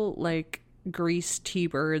literal like greased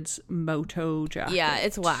T-Birds moto jacket. Yeah,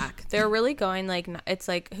 it's whack. They're really going like, it's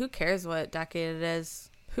like, who cares what decade it is?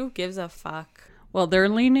 Who gives a fuck? Well, they're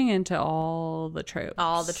leaning into all the tropes.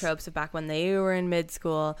 All the tropes of back when they were in mid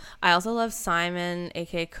school. I also love Simon,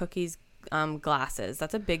 aka Cookie's glasses.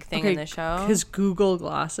 That's a big thing in the show. His Google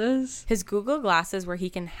glasses? His Google glasses where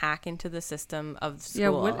he can hack into the system of school. Yeah,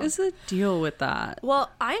 what is the deal with that?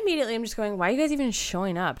 Well, I immediately am just going, why are you guys even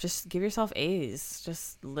showing up? Just give yourself A's.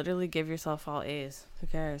 Just literally give yourself all A's. Who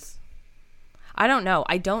cares? I don't know.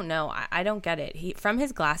 I don't get it. From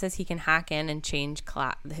his glasses, he can hack in and change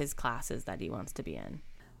his classes that he wants to be in.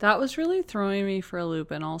 That was really throwing me for a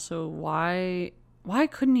loop. And also, why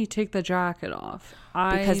couldn't he take the jacket off?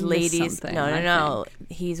 Because ladies, no.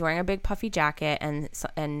 He's wearing a big puffy jacket, and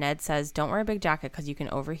Ned says, don't wear a big jacket because you can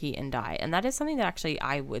overheat and die. And that is something that actually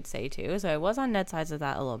I would say too. So I was on Ned's side of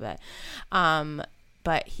that a little bit.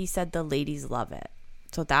 But he said the ladies love it.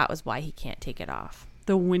 So that was why he can't take it off.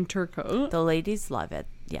 The winter coat? The ladies love it.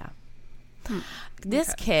 Yeah.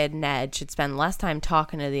 This kid, Ned, should spend less time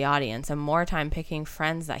talking to the audience and more time picking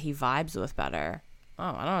friends that he vibes with better.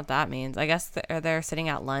 Oh, I don't know what that means. I guess they're sitting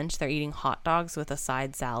at lunch. They're eating hot dogs with a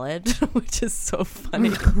side salad, which is so funny.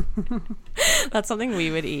 That's something we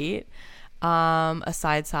would eat. A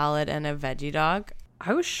side salad and a veggie dog.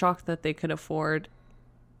 I was shocked that they could afford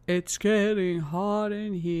 "It's getting hot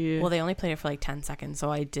in here." Well, they only played it for like 10 seconds,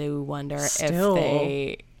 so I do wonder if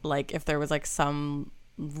they if there was like some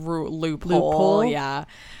loophole. Yeah.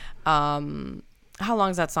 How long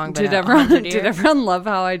has that song been? Did everyone love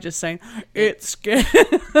how I just sang "It's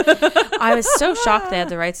getting"? I was so shocked they had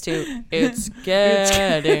the rights to "It's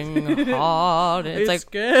getting hot." It's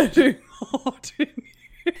getting hot in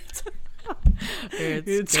here.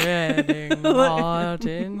 It's getting hot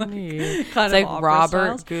in here. It's like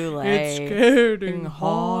Robert Goulet. It's getting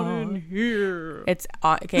hot in here. It's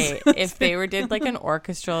okay. If they did like an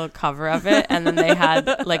orchestral cover of it, and then they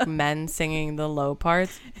had like men singing the low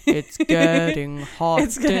parts, it's getting hot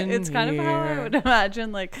in here. It's kind of how I would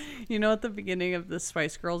imagine, like, you know, at the beginning of the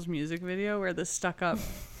Spice Girls music video where the stuck-up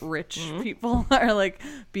rich people are like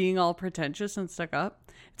being all pretentious and stuck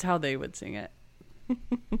up. It's how they would sing it.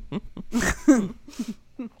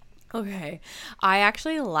 Okay, I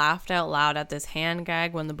actually laughed out loud at this hand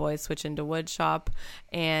gag when the boys switch into wood shop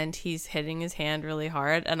and he's hitting his hand really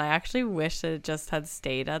hard, and I actually wish it just had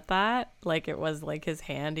stayed at that, like it was like his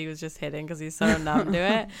hand he was just hitting because he's so numb to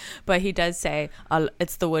it. But he does say,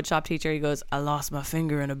 it's the wood shop teacher, he goes, "I lost my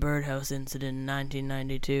finger in a birdhouse incident in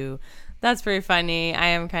 1992. That's pretty funny. I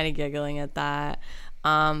am kind of giggling at that.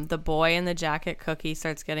 The boy in the jacket, Cookie,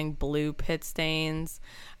 starts getting blue pit stains.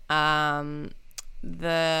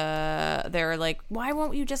 They're like, "Why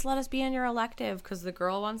won't you just let us be in your elective?" Because the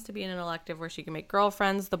girl wants to be in an elective where she can make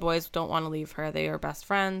girlfriends. The boys don't want to leave her. They are best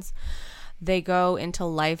friends. They go into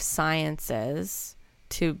life sciences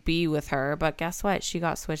to be with her, but guess what? She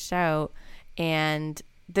got switched out. And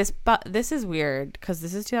this is weird because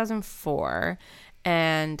this is 2004.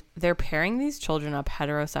 And they're pairing these children up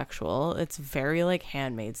heterosexual. It's very like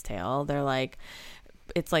Handmaid's Tale. They're like,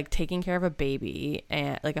 it's like taking care of a baby,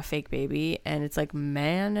 and like a fake baby, and it's like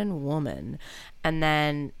man and woman. And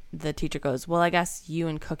then the teacher goes, "Well, I guess you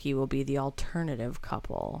and Cookie will be the alternative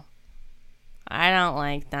couple." I don't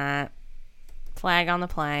like that. Flag on the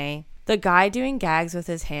play. The guy doing gags with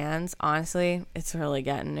his hands, honestly, it's really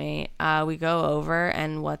getting me. We go over,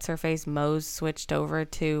 and what's her face, Mo's switched over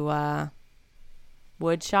to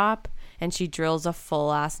wood shop, and she drills a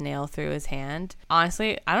full ass nail through his hand.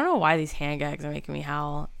 Honestly, I don't know why these hand gags are making me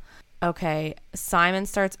howl. Okay, Simon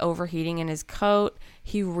starts overheating in his coat.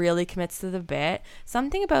 He really commits to the bit.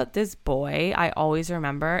 Something about this boy I always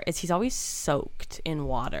remember is he's always soaked in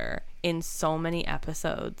water in so many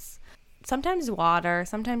episodes. Sometimes water,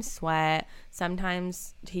 sometimes sweat,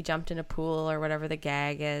 sometimes he jumped in a pool or whatever the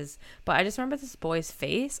gag is. But I just remember this boy's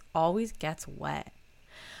face always gets wet.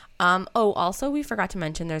 Also, we forgot to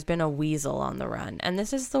mention there's been a weasel on the run. And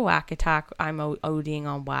this is the whack attack. I'm ODing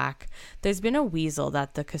on whack. There's been a weasel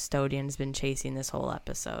that the custodian's been chasing this whole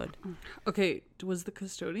episode. Okay, was the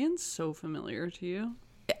custodian so familiar to you?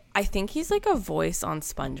 I think he's like a voice on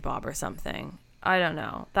SpongeBob or something. I don't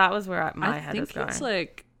know. That was where my head was going. I think it's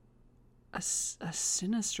like a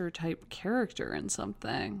sinister type character in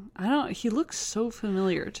something. He looks so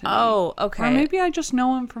familiar to me. Oh, okay. Or maybe I just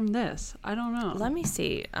know him from this. I don't know. Let me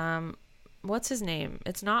see. What's his name?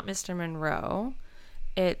 It's not Mr. Monroe.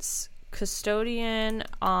 It's custodian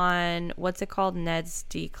on, what's it called? Ned's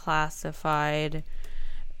Declassified.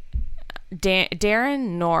 Darren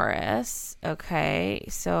Norris. Okay.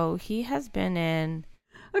 So he has been in.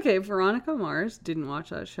 Okay, Veronica Mars. Didn't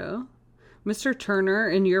watch that show. Mr. Turner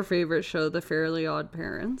in your favorite show, The Fairly Odd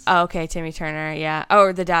Parents. Oh, okay, Timmy Turner, yeah.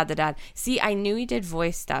 Oh, the dad. See, I knew he did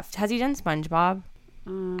voice stuff. Has he done SpongeBob?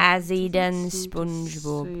 Has he done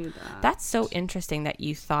SpongeBob? That's so interesting that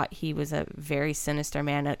you thought he was a very sinister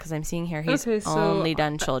man, because I'm seeing here he's only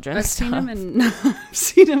done children's stuff. I've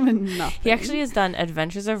seen him in nothing. He actually has done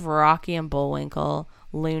Adventures of Rocky and Bullwinkle,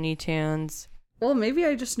 Looney Tunes. Well, maybe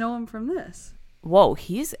I just know him from this. Whoa,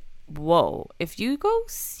 if you go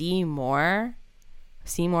see more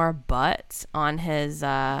butts on his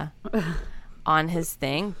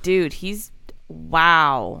thing, dude,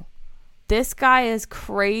 wow, this guy is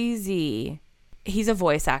crazy. He's a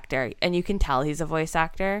voice actor, and you can tell he's a voice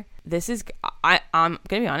actor. I'm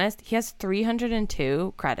gonna be honest, he has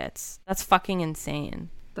 302 credits. That's fucking insane.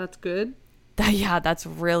 That's good. Yeah, that's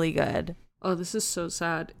really good. Oh, this is so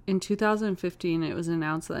sad. In 2015, it was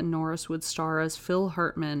announced that Norris would star as Phil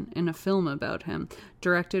Hartman in a film about him,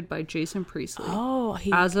 directed by Jason Priestley. Oh,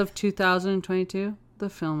 as of 2022, the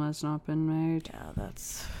film has not been made. Yeah,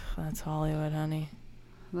 that's Hollywood, honey.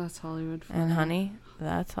 That's Hollywood for And you. honey,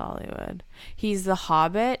 that's Hollywood. He's the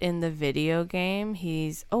Hobbit in the video game.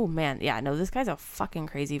 Oh man, yeah, no, this guy's a fucking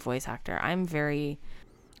crazy voice actor.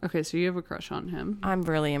 Okay, so you have a crush on him. I'm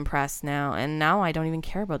really impressed now. And now I don't even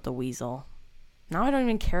care about the weasel. Now I don't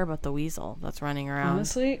even care about the weasel that's running around.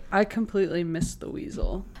 Honestly, I completely missed the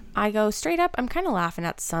weasel. I go straight up, I'm kind of laughing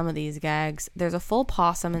at some of these gags. There's a full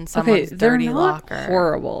possum in someone's dirty locker.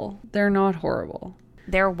 They're not horrible.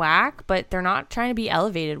 They're whack, but they're not trying to be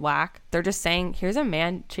elevated whack. They're just saying, here's a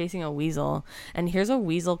man chasing a weasel, and here's a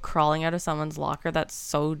weasel crawling out of someone's locker that's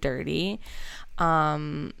so dirty.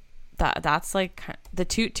 That's like, the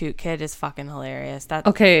Toot Toot Kid is fucking hilarious.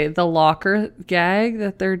 Okay, the locker gag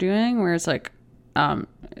that they're doing, where it's like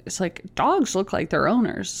dogs look like their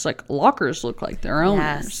owners. It's like lockers look like their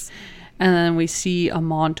owners. Yes. And then we see a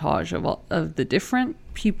montage of the different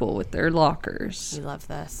people with their lockers. We love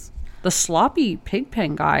this. The sloppy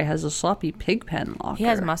pigpen guy has a sloppy pigpen locker. He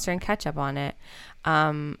has mustard and ketchup on it.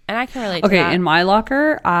 And I can relate to that. Okay, in my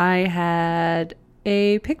locker, I had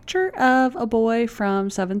a picture of a boy from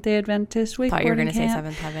Seventh-day Adventist wakeboarding camp. Thought you were going to say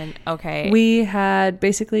Seventh Heaven. Okay. We had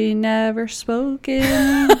basically never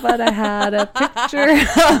spoken, but I had a picture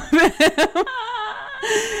of him.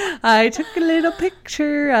 I took a little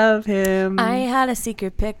picture of him. I had a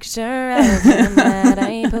secret picture of him that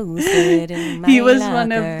I posted in my He was locker.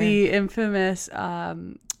 one of the infamous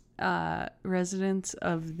residents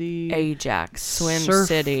of the Ajax Swim surf,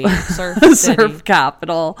 City Surf surf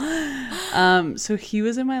capital. So he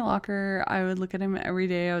was in my locker. I would look at him every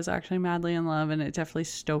day. I was actually madly in love, and it definitely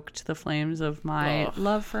stoked the flames of my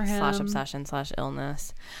love for him / obsession /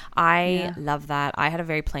 illness. I love that. I had a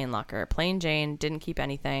very plain locker, plain Jane. Didn't keep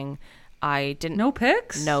anything. I didn't. No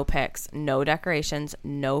pics. No decorations.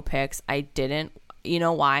 No pics. I didn't. You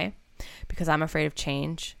know why? Because I'm afraid of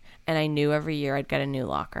change. And I knew every year I'd get a new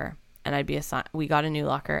locker, and I'd be assigned. We got a new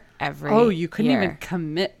locker every. Oh, you couldn't year. even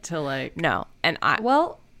commit to like. No, and I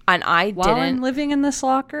while didn't. I'm living in this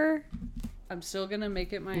locker, I'm still gonna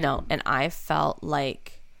make it my own. No, and I felt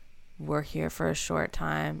like we're here for a short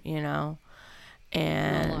time, you know,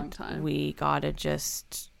 and a long time. We gotta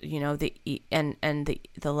just, you know, the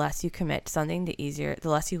less you commit to something, the easier. The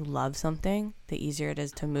less you love something, the easier it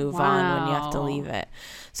is to move on when you have to leave it.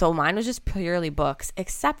 So mine was just purely books,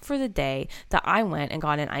 except for the day that I went and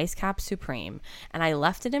got an Ice Cap Supreme, and I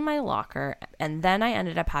left it in my locker, and then I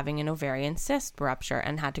ended up having an ovarian cyst rupture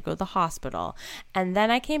and had to go to the hospital, and then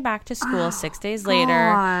I came back to school 6 days later,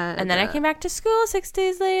 and then I came back to school 6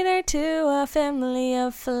 days later to a family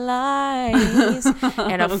of flies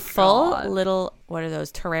and a full little, what are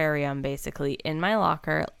those, terrarium basically in my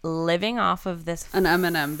locker, living off of this an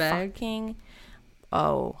M&M bag.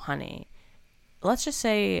 Oh, honey. Let's just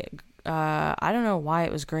say, I don't know why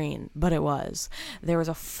it was green, but it was. There was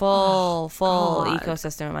a full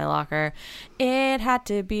ecosystem in my locker. It had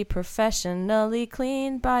to be professionally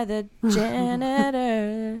cleaned by the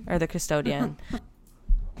janitor or the custodian.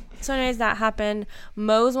 So anyways, that happened.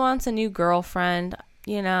 Mose wants a new girlfriend.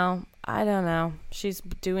 You know, I don't know. She's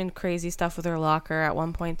doing crazy stuff with her locker. At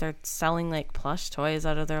one point, they're selling like plush toys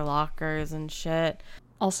out of their lockers and shit.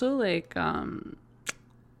 Also, like,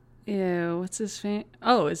 yeah, what's his name?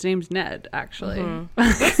 Oh, his name's Ned, actually. Mm-hmm.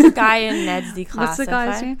 What's the guy in Ned's Declassified? What's the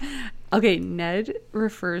guy's name? Okay, Ned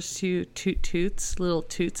refers to Toot Toots, little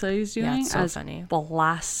toots that he's doing, it's so as funny.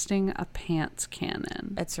 Blasting a pants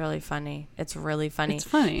cannon. It's really funny. It's really funny. It's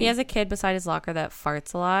funny. He has a kid beside his locker that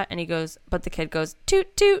farts a lot, and but the kid goes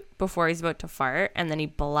toot toot before he's about to fart, and then he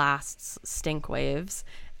blasts stink waves.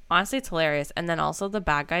 Honestly, it's hilarious. And then also the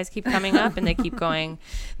bad guys keep coming up, and they keep going.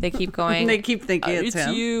 They keep thinking it's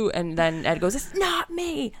him. You. And then Ed goes, it's not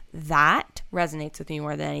me. That resonates with me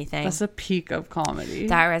more than anything. That's a peak of comedy.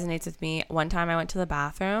 That resonates with me. One time I went to the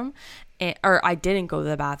bathroom, or I didn't go to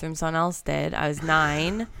the bathroom. Someone else did. I was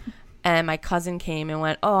 9. And my cousin came and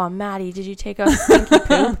went, oh, Maddy, did you take a stinky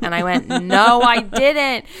poop? And I went, no, I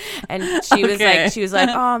didn't. And she was like,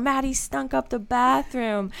 oh, Maddy stunk up the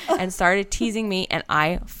bathroom, and started teasing me. And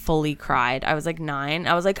I fully cried. I was like 9.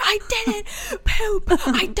 I was like, I didn't poop.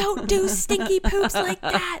 I don't do stinky poops like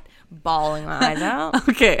that. Bawling my eyes out.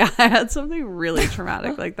 Okay, I had something really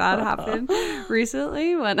traumatic like that happen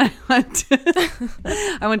recently when I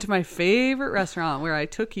went to my favorite restaurant where I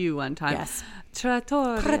took you one time. Yes.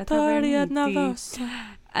 Trattoria Navosa.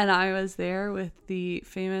 And I was there with the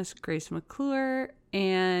famous Grace McClure,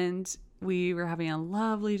 and we were having a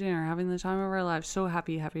lovely dinner, having the time of our lives. So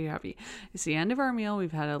happy, happy, happy. It's the end of our meal.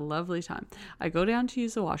 We've had a lovely time. I go down to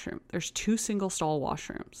use the washroom. There's 2 single stall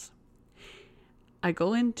washrooms. I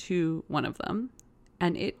go into one of them,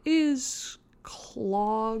 and it is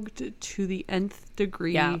clogged to the nth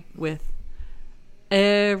degree with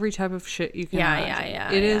every type of shit you can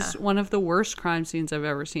imagine. It is one of the worst crime scenes I've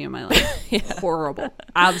ever seen in my life. Horrible.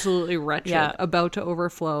 Absolutely wretched. About to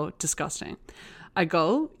overflow. Disgusting. I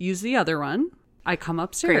go use the other one. I come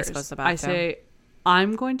upstairs. Grace goes to the bathroom. I say,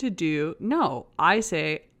 I'm going to do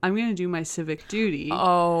my civic duty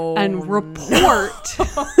and report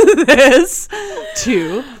this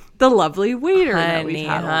to the lovely waiter that we've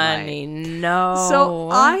had all night. No. So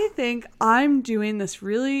I think I'm doing this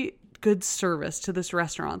really good service to this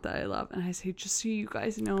restaurant that I love, and I say, just so you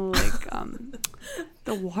guys know, like,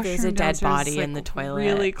 the washroom there's a dead body like in the toilet,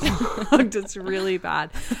 really clogged. It's really bad.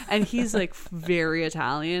 And he's like very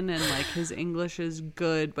Italian, and like his English is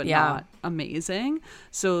good but not amazing.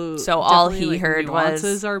 So all he heard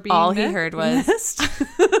was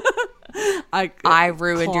I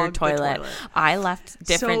ruined your toilet. I left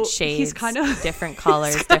different shades, he's kind of different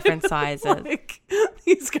colors, different sizes.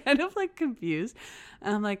 He's kind of like confused.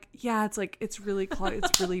 And I'm like, yeah, it's really clogged.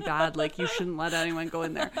 It's really bad. Like, you shouldn't let anyone go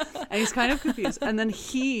in there. And he's kind of confused. And then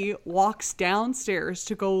he walks downstairs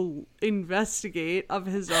to go investigate of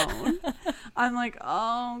his own. I'm like,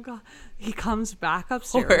 oh, God. He comes back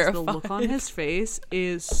upstairs. Horrified. The look on his face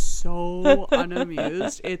is so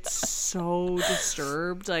unamused. It's so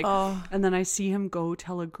disturbed. Like, and then I see him go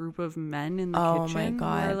tell a group of men in the kitchen. Oh, my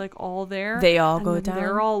God. They're like all there. They all go down.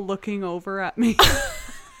 They're all looking over at me.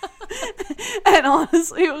 And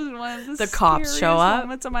honestly, it was one of the cops show up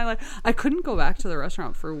moments of my life. I couldn't go back to the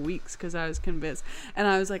restaurant for weeks because I was convinced, and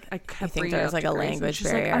I was like, I kept bringing it up like a language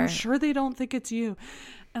barrier. Like, I'm sure they don't think it's you,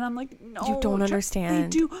 and I'm like, no, you don't understand.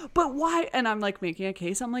 They do, but why? And I'm like making a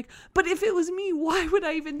case. I'm like, but if it was me, why would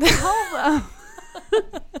I even tell them?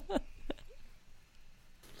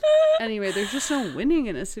 Anyway, there's just no winning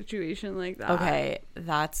in a situation like that. Okay,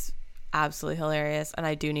 that's absolutely hilarious, and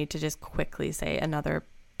I do need to just quickly say another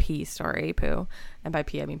pee story, poo, and by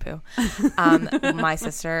pee I mean poo. My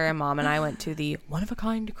sister and mom and I went to the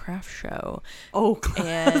one-of-a-kind craft show. Oh,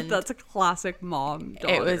 and that's a classic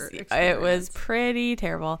mom-daughter experience. It was pretty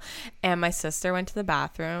terrible. And my sister went to the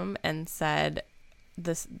bathroom and said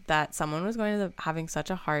that someone was having such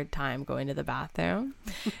a hard time going to the bathroom.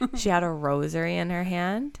 She had a rosary in her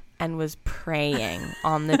hand and was praying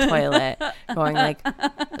on the toilet, going like,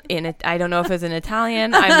 I don't know if it was in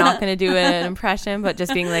Italian. I'm not going to do an impression, but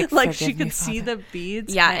just being like she could me, see the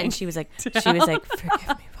beads. Yeah, and she was like, forgive me,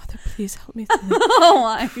 Father, please help me through this. Oh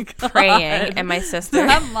my God. Praying, and my sister.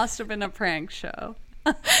 That must have been a prank show.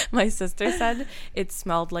 My sister said it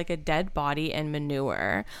smelled like a dead body and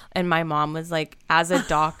manure, and my mom was like, as a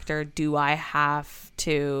doctor, do I have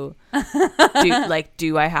to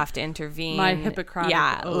intervene? My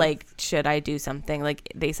Hippocratic oath. Like, should I do something?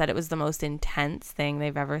 Like, they said it was the most intense thing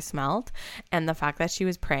they've ever smelled, and the fact that she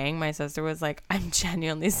was praying, my sister was like, I'm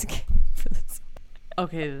genuinely scared for this.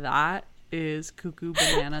 Okay, that is cuckoo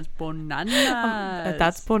bananas bonana.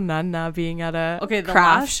 That's bonana being at a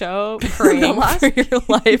craft show praying for your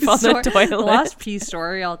life on the toilet. The last pee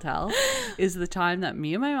story I'll tell is the time that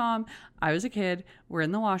me and my mom, I was a kid, we're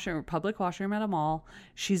in the washroom, public washroom at a mall.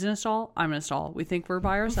 She's in a stall, I'm in a stall. We think we're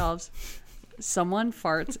by ourselves. Someone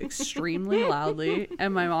farts extremely loudly,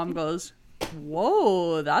 and my mom goes,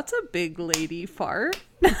 whoa, that's a big lady fart.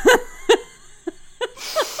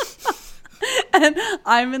 And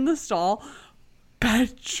I'm in the stall,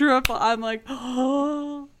 petrified. I'm like,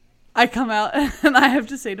 oh. I come out and I have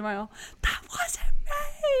to say to my mom, that wasn't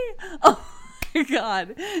me. Oh my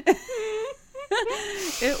God.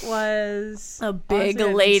 It was a big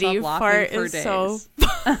lady fart is days. So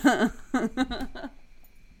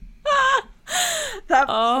that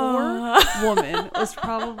poor woman was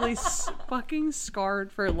probably fucking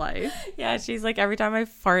scarred for life. Yeah, she's like, every time I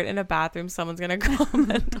fart in a bathroom, someone's gonna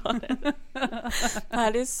comment on it.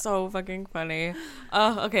 That is so fucking funny.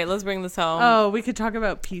 Okay, let's bring this home. Oh, we could talk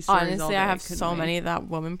about pee stories. Honestly, all day, I have so many. That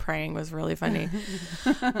woman praying was really funny.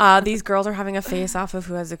 These girls are having a face off of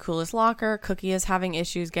who has the coolest locker. Cookie is having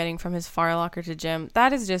issues getting from his far locker to gym.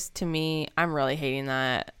 That is just, to me, I'm really hating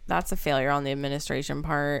that. That's a failure on the administration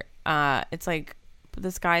part. It's like,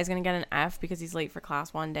 this guy is gonna get an F because he's late for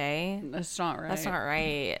class one day. That's not right. That's not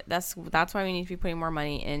right. That's why we need to be putting more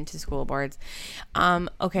money into school boards.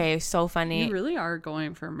 Okay, so funny. You really are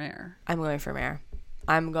going for mayor. I'm going for mayor.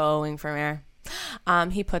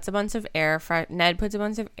 He puts a bunch of Ned puts a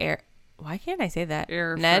bunch of why can't I say that?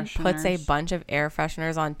 Air Ned puts a fresheners. bunch of air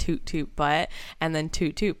fresheners on Toot Toot Butt, and then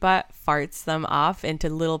Toot Toot Butt farts them off into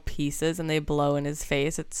little pieces and they blow in his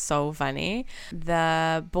face. It's so funny.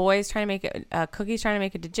 The boy's trying to make it, Cookie's trying to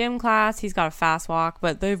make it to gym class. He's got a fast walk,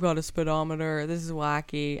 but they've got a speedometer. This is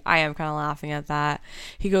wacky. I am kind of laughing at that.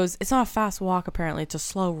 He goes, it's not a fast walk, apparently. It's a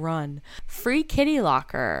slow run. Free kitty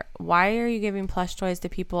locker. Why are you giving plush toys to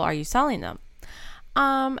people? Are you selling them?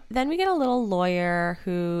 Then we get a little lawyer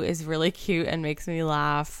who is really cute and makes me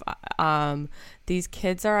laugh. These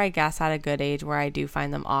kids are, I guess, at a good age where I do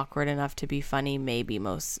find them awkward enough to be funny, maybe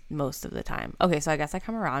most of the time. Okay, so I guess I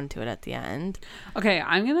come around to it at the end. Okay,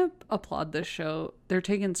 I'm going to applaud this show. They're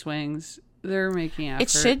taking swings. They're making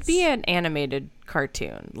efforts. It should be an animated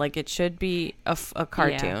cartoon. Like, it should be a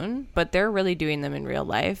cartoon, but they're really doing them in real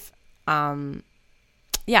life.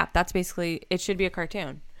 Yeah, that's basically, it should be a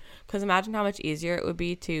cartoon. Because imagine how much easier it would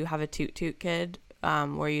be to have a Toot Toot kid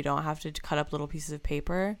where you don't have to cut up little pieces of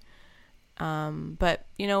paper. But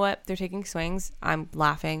you know what? They're taking swings. I'm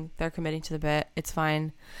laughing. They're committing to the bit. It's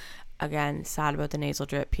fine. Again, sad about the nasal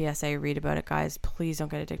drip. PSA, read about it, guys. Please don't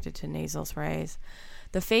get addicted to nasal sprays.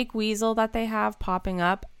 The fake weasel that they have popping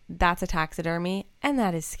up, that's a taxidermy, and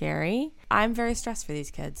that is scary. I'm very stressed for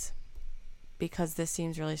these kids because this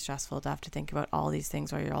seems really stressful to have to think about all these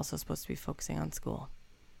things while you're also supposed to be focusing on school.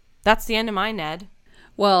 That's the end of my Ned.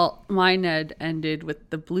 Well, my Ned ended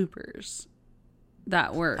with the bloopers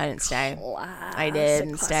that were. I didn't stay. I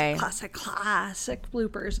didn't stay. Classic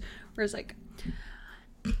bloopers. Where it's like,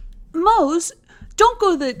 Mose, don't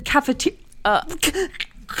go to the cafeteria. Can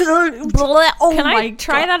I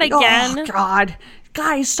try that again? Oh, God.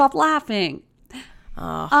 Guys, stop laughing.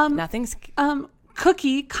 Nothing's...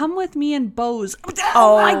 Cookie, come with me and Bose.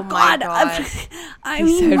 Oh my God. I He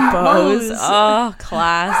mean, said Bose. Bose. Oh,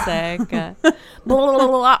 classic. Let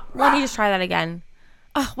me just try that again.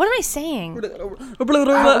 What am I saying?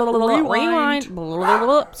 Rewind.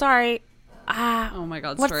 Sorry. Oh my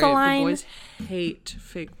God, what's sorry. the line? The boys hate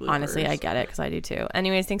fake bloopers. Honestly, I get it because I do too.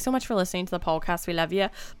 Anyways, thanks so much for listening to the podcast. We love you.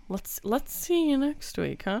 Let's see you next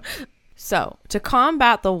week, huh? So, to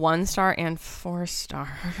combat the 1-star and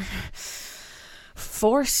 4-star...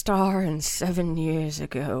 4-star and 7 years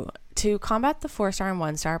ago. To combat the 4-star and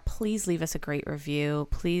 1-star, please leave us a great review.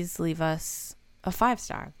 Please leave us a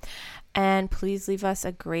 5-star. And please leave us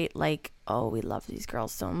a great, oh, we love these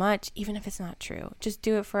girls so much, even if it's not true. Just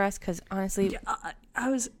do it for us because honestly... I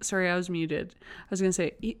was muted. I was going to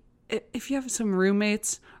say, if you have some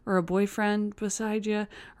roommates or a boyfriend beside you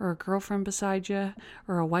or a girlfriend beside you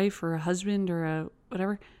or a wife or a husband or a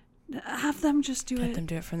whatever... Have them just do it. Let them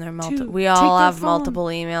do it from their we all have multiple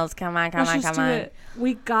emails. Come on.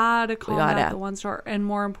 We gotta combat the 1-star and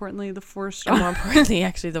more importantly the 4-star. More importantly,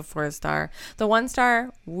 actually the 4-star. The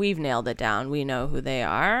 1-star, we've nailed it down. We know who they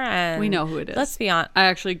are, and we know who it is. Let's be honest. I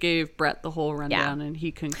actually gave Brett the whole rundown, and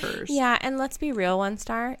he concurs. Yeah, and let's be real,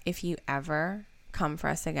 1-star. If you ever come for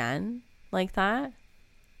us again like that,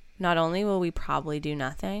 not only will we probably do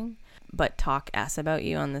nothing but talk S about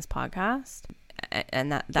you on this podcast.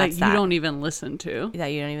 And that's that you don't even listen to.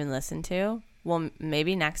 Well,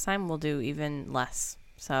 maybe next time we'll do even less.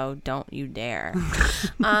 So don't you dare.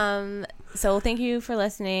 So thank you for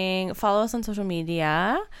listening. Follow us on social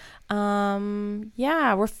media.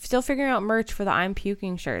 Yeah, we're still figuring out merch for the I'm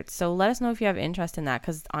Puking shirts. So let us know if you have interest in that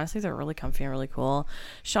because honestly, they're really comfy and really cool.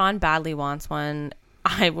 Sean badly wants one.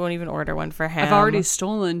 I won't even order one for him. I've already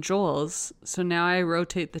stolen Joel's, so now I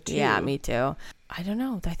rotate the two. Yeah, me too. I don't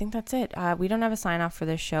know. I think that's it. We don't have a sign off for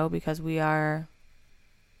this show because we're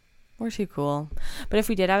too cool. But if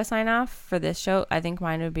we did have a sign off for this show, I think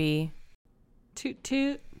mine would be Toot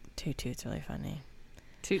Toot. Toot Toot's really funny.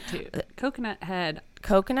 Toot Toot. Coconut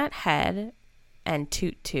Head and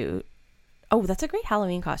Toot Toot. Oh, that's a great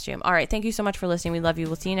Halloween costume. All right. Thank you so much for listening. We love you.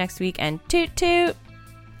 We'll see you next week. And Toot Toot.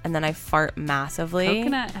 And then I fart massively.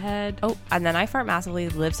 Coconut Head. Oh, and then I fart massively.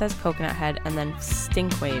 Liv says Coconut Head. And then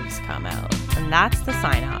stink waves come out. And that's the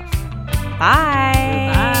sign off. Bye.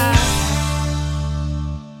 Goodbye.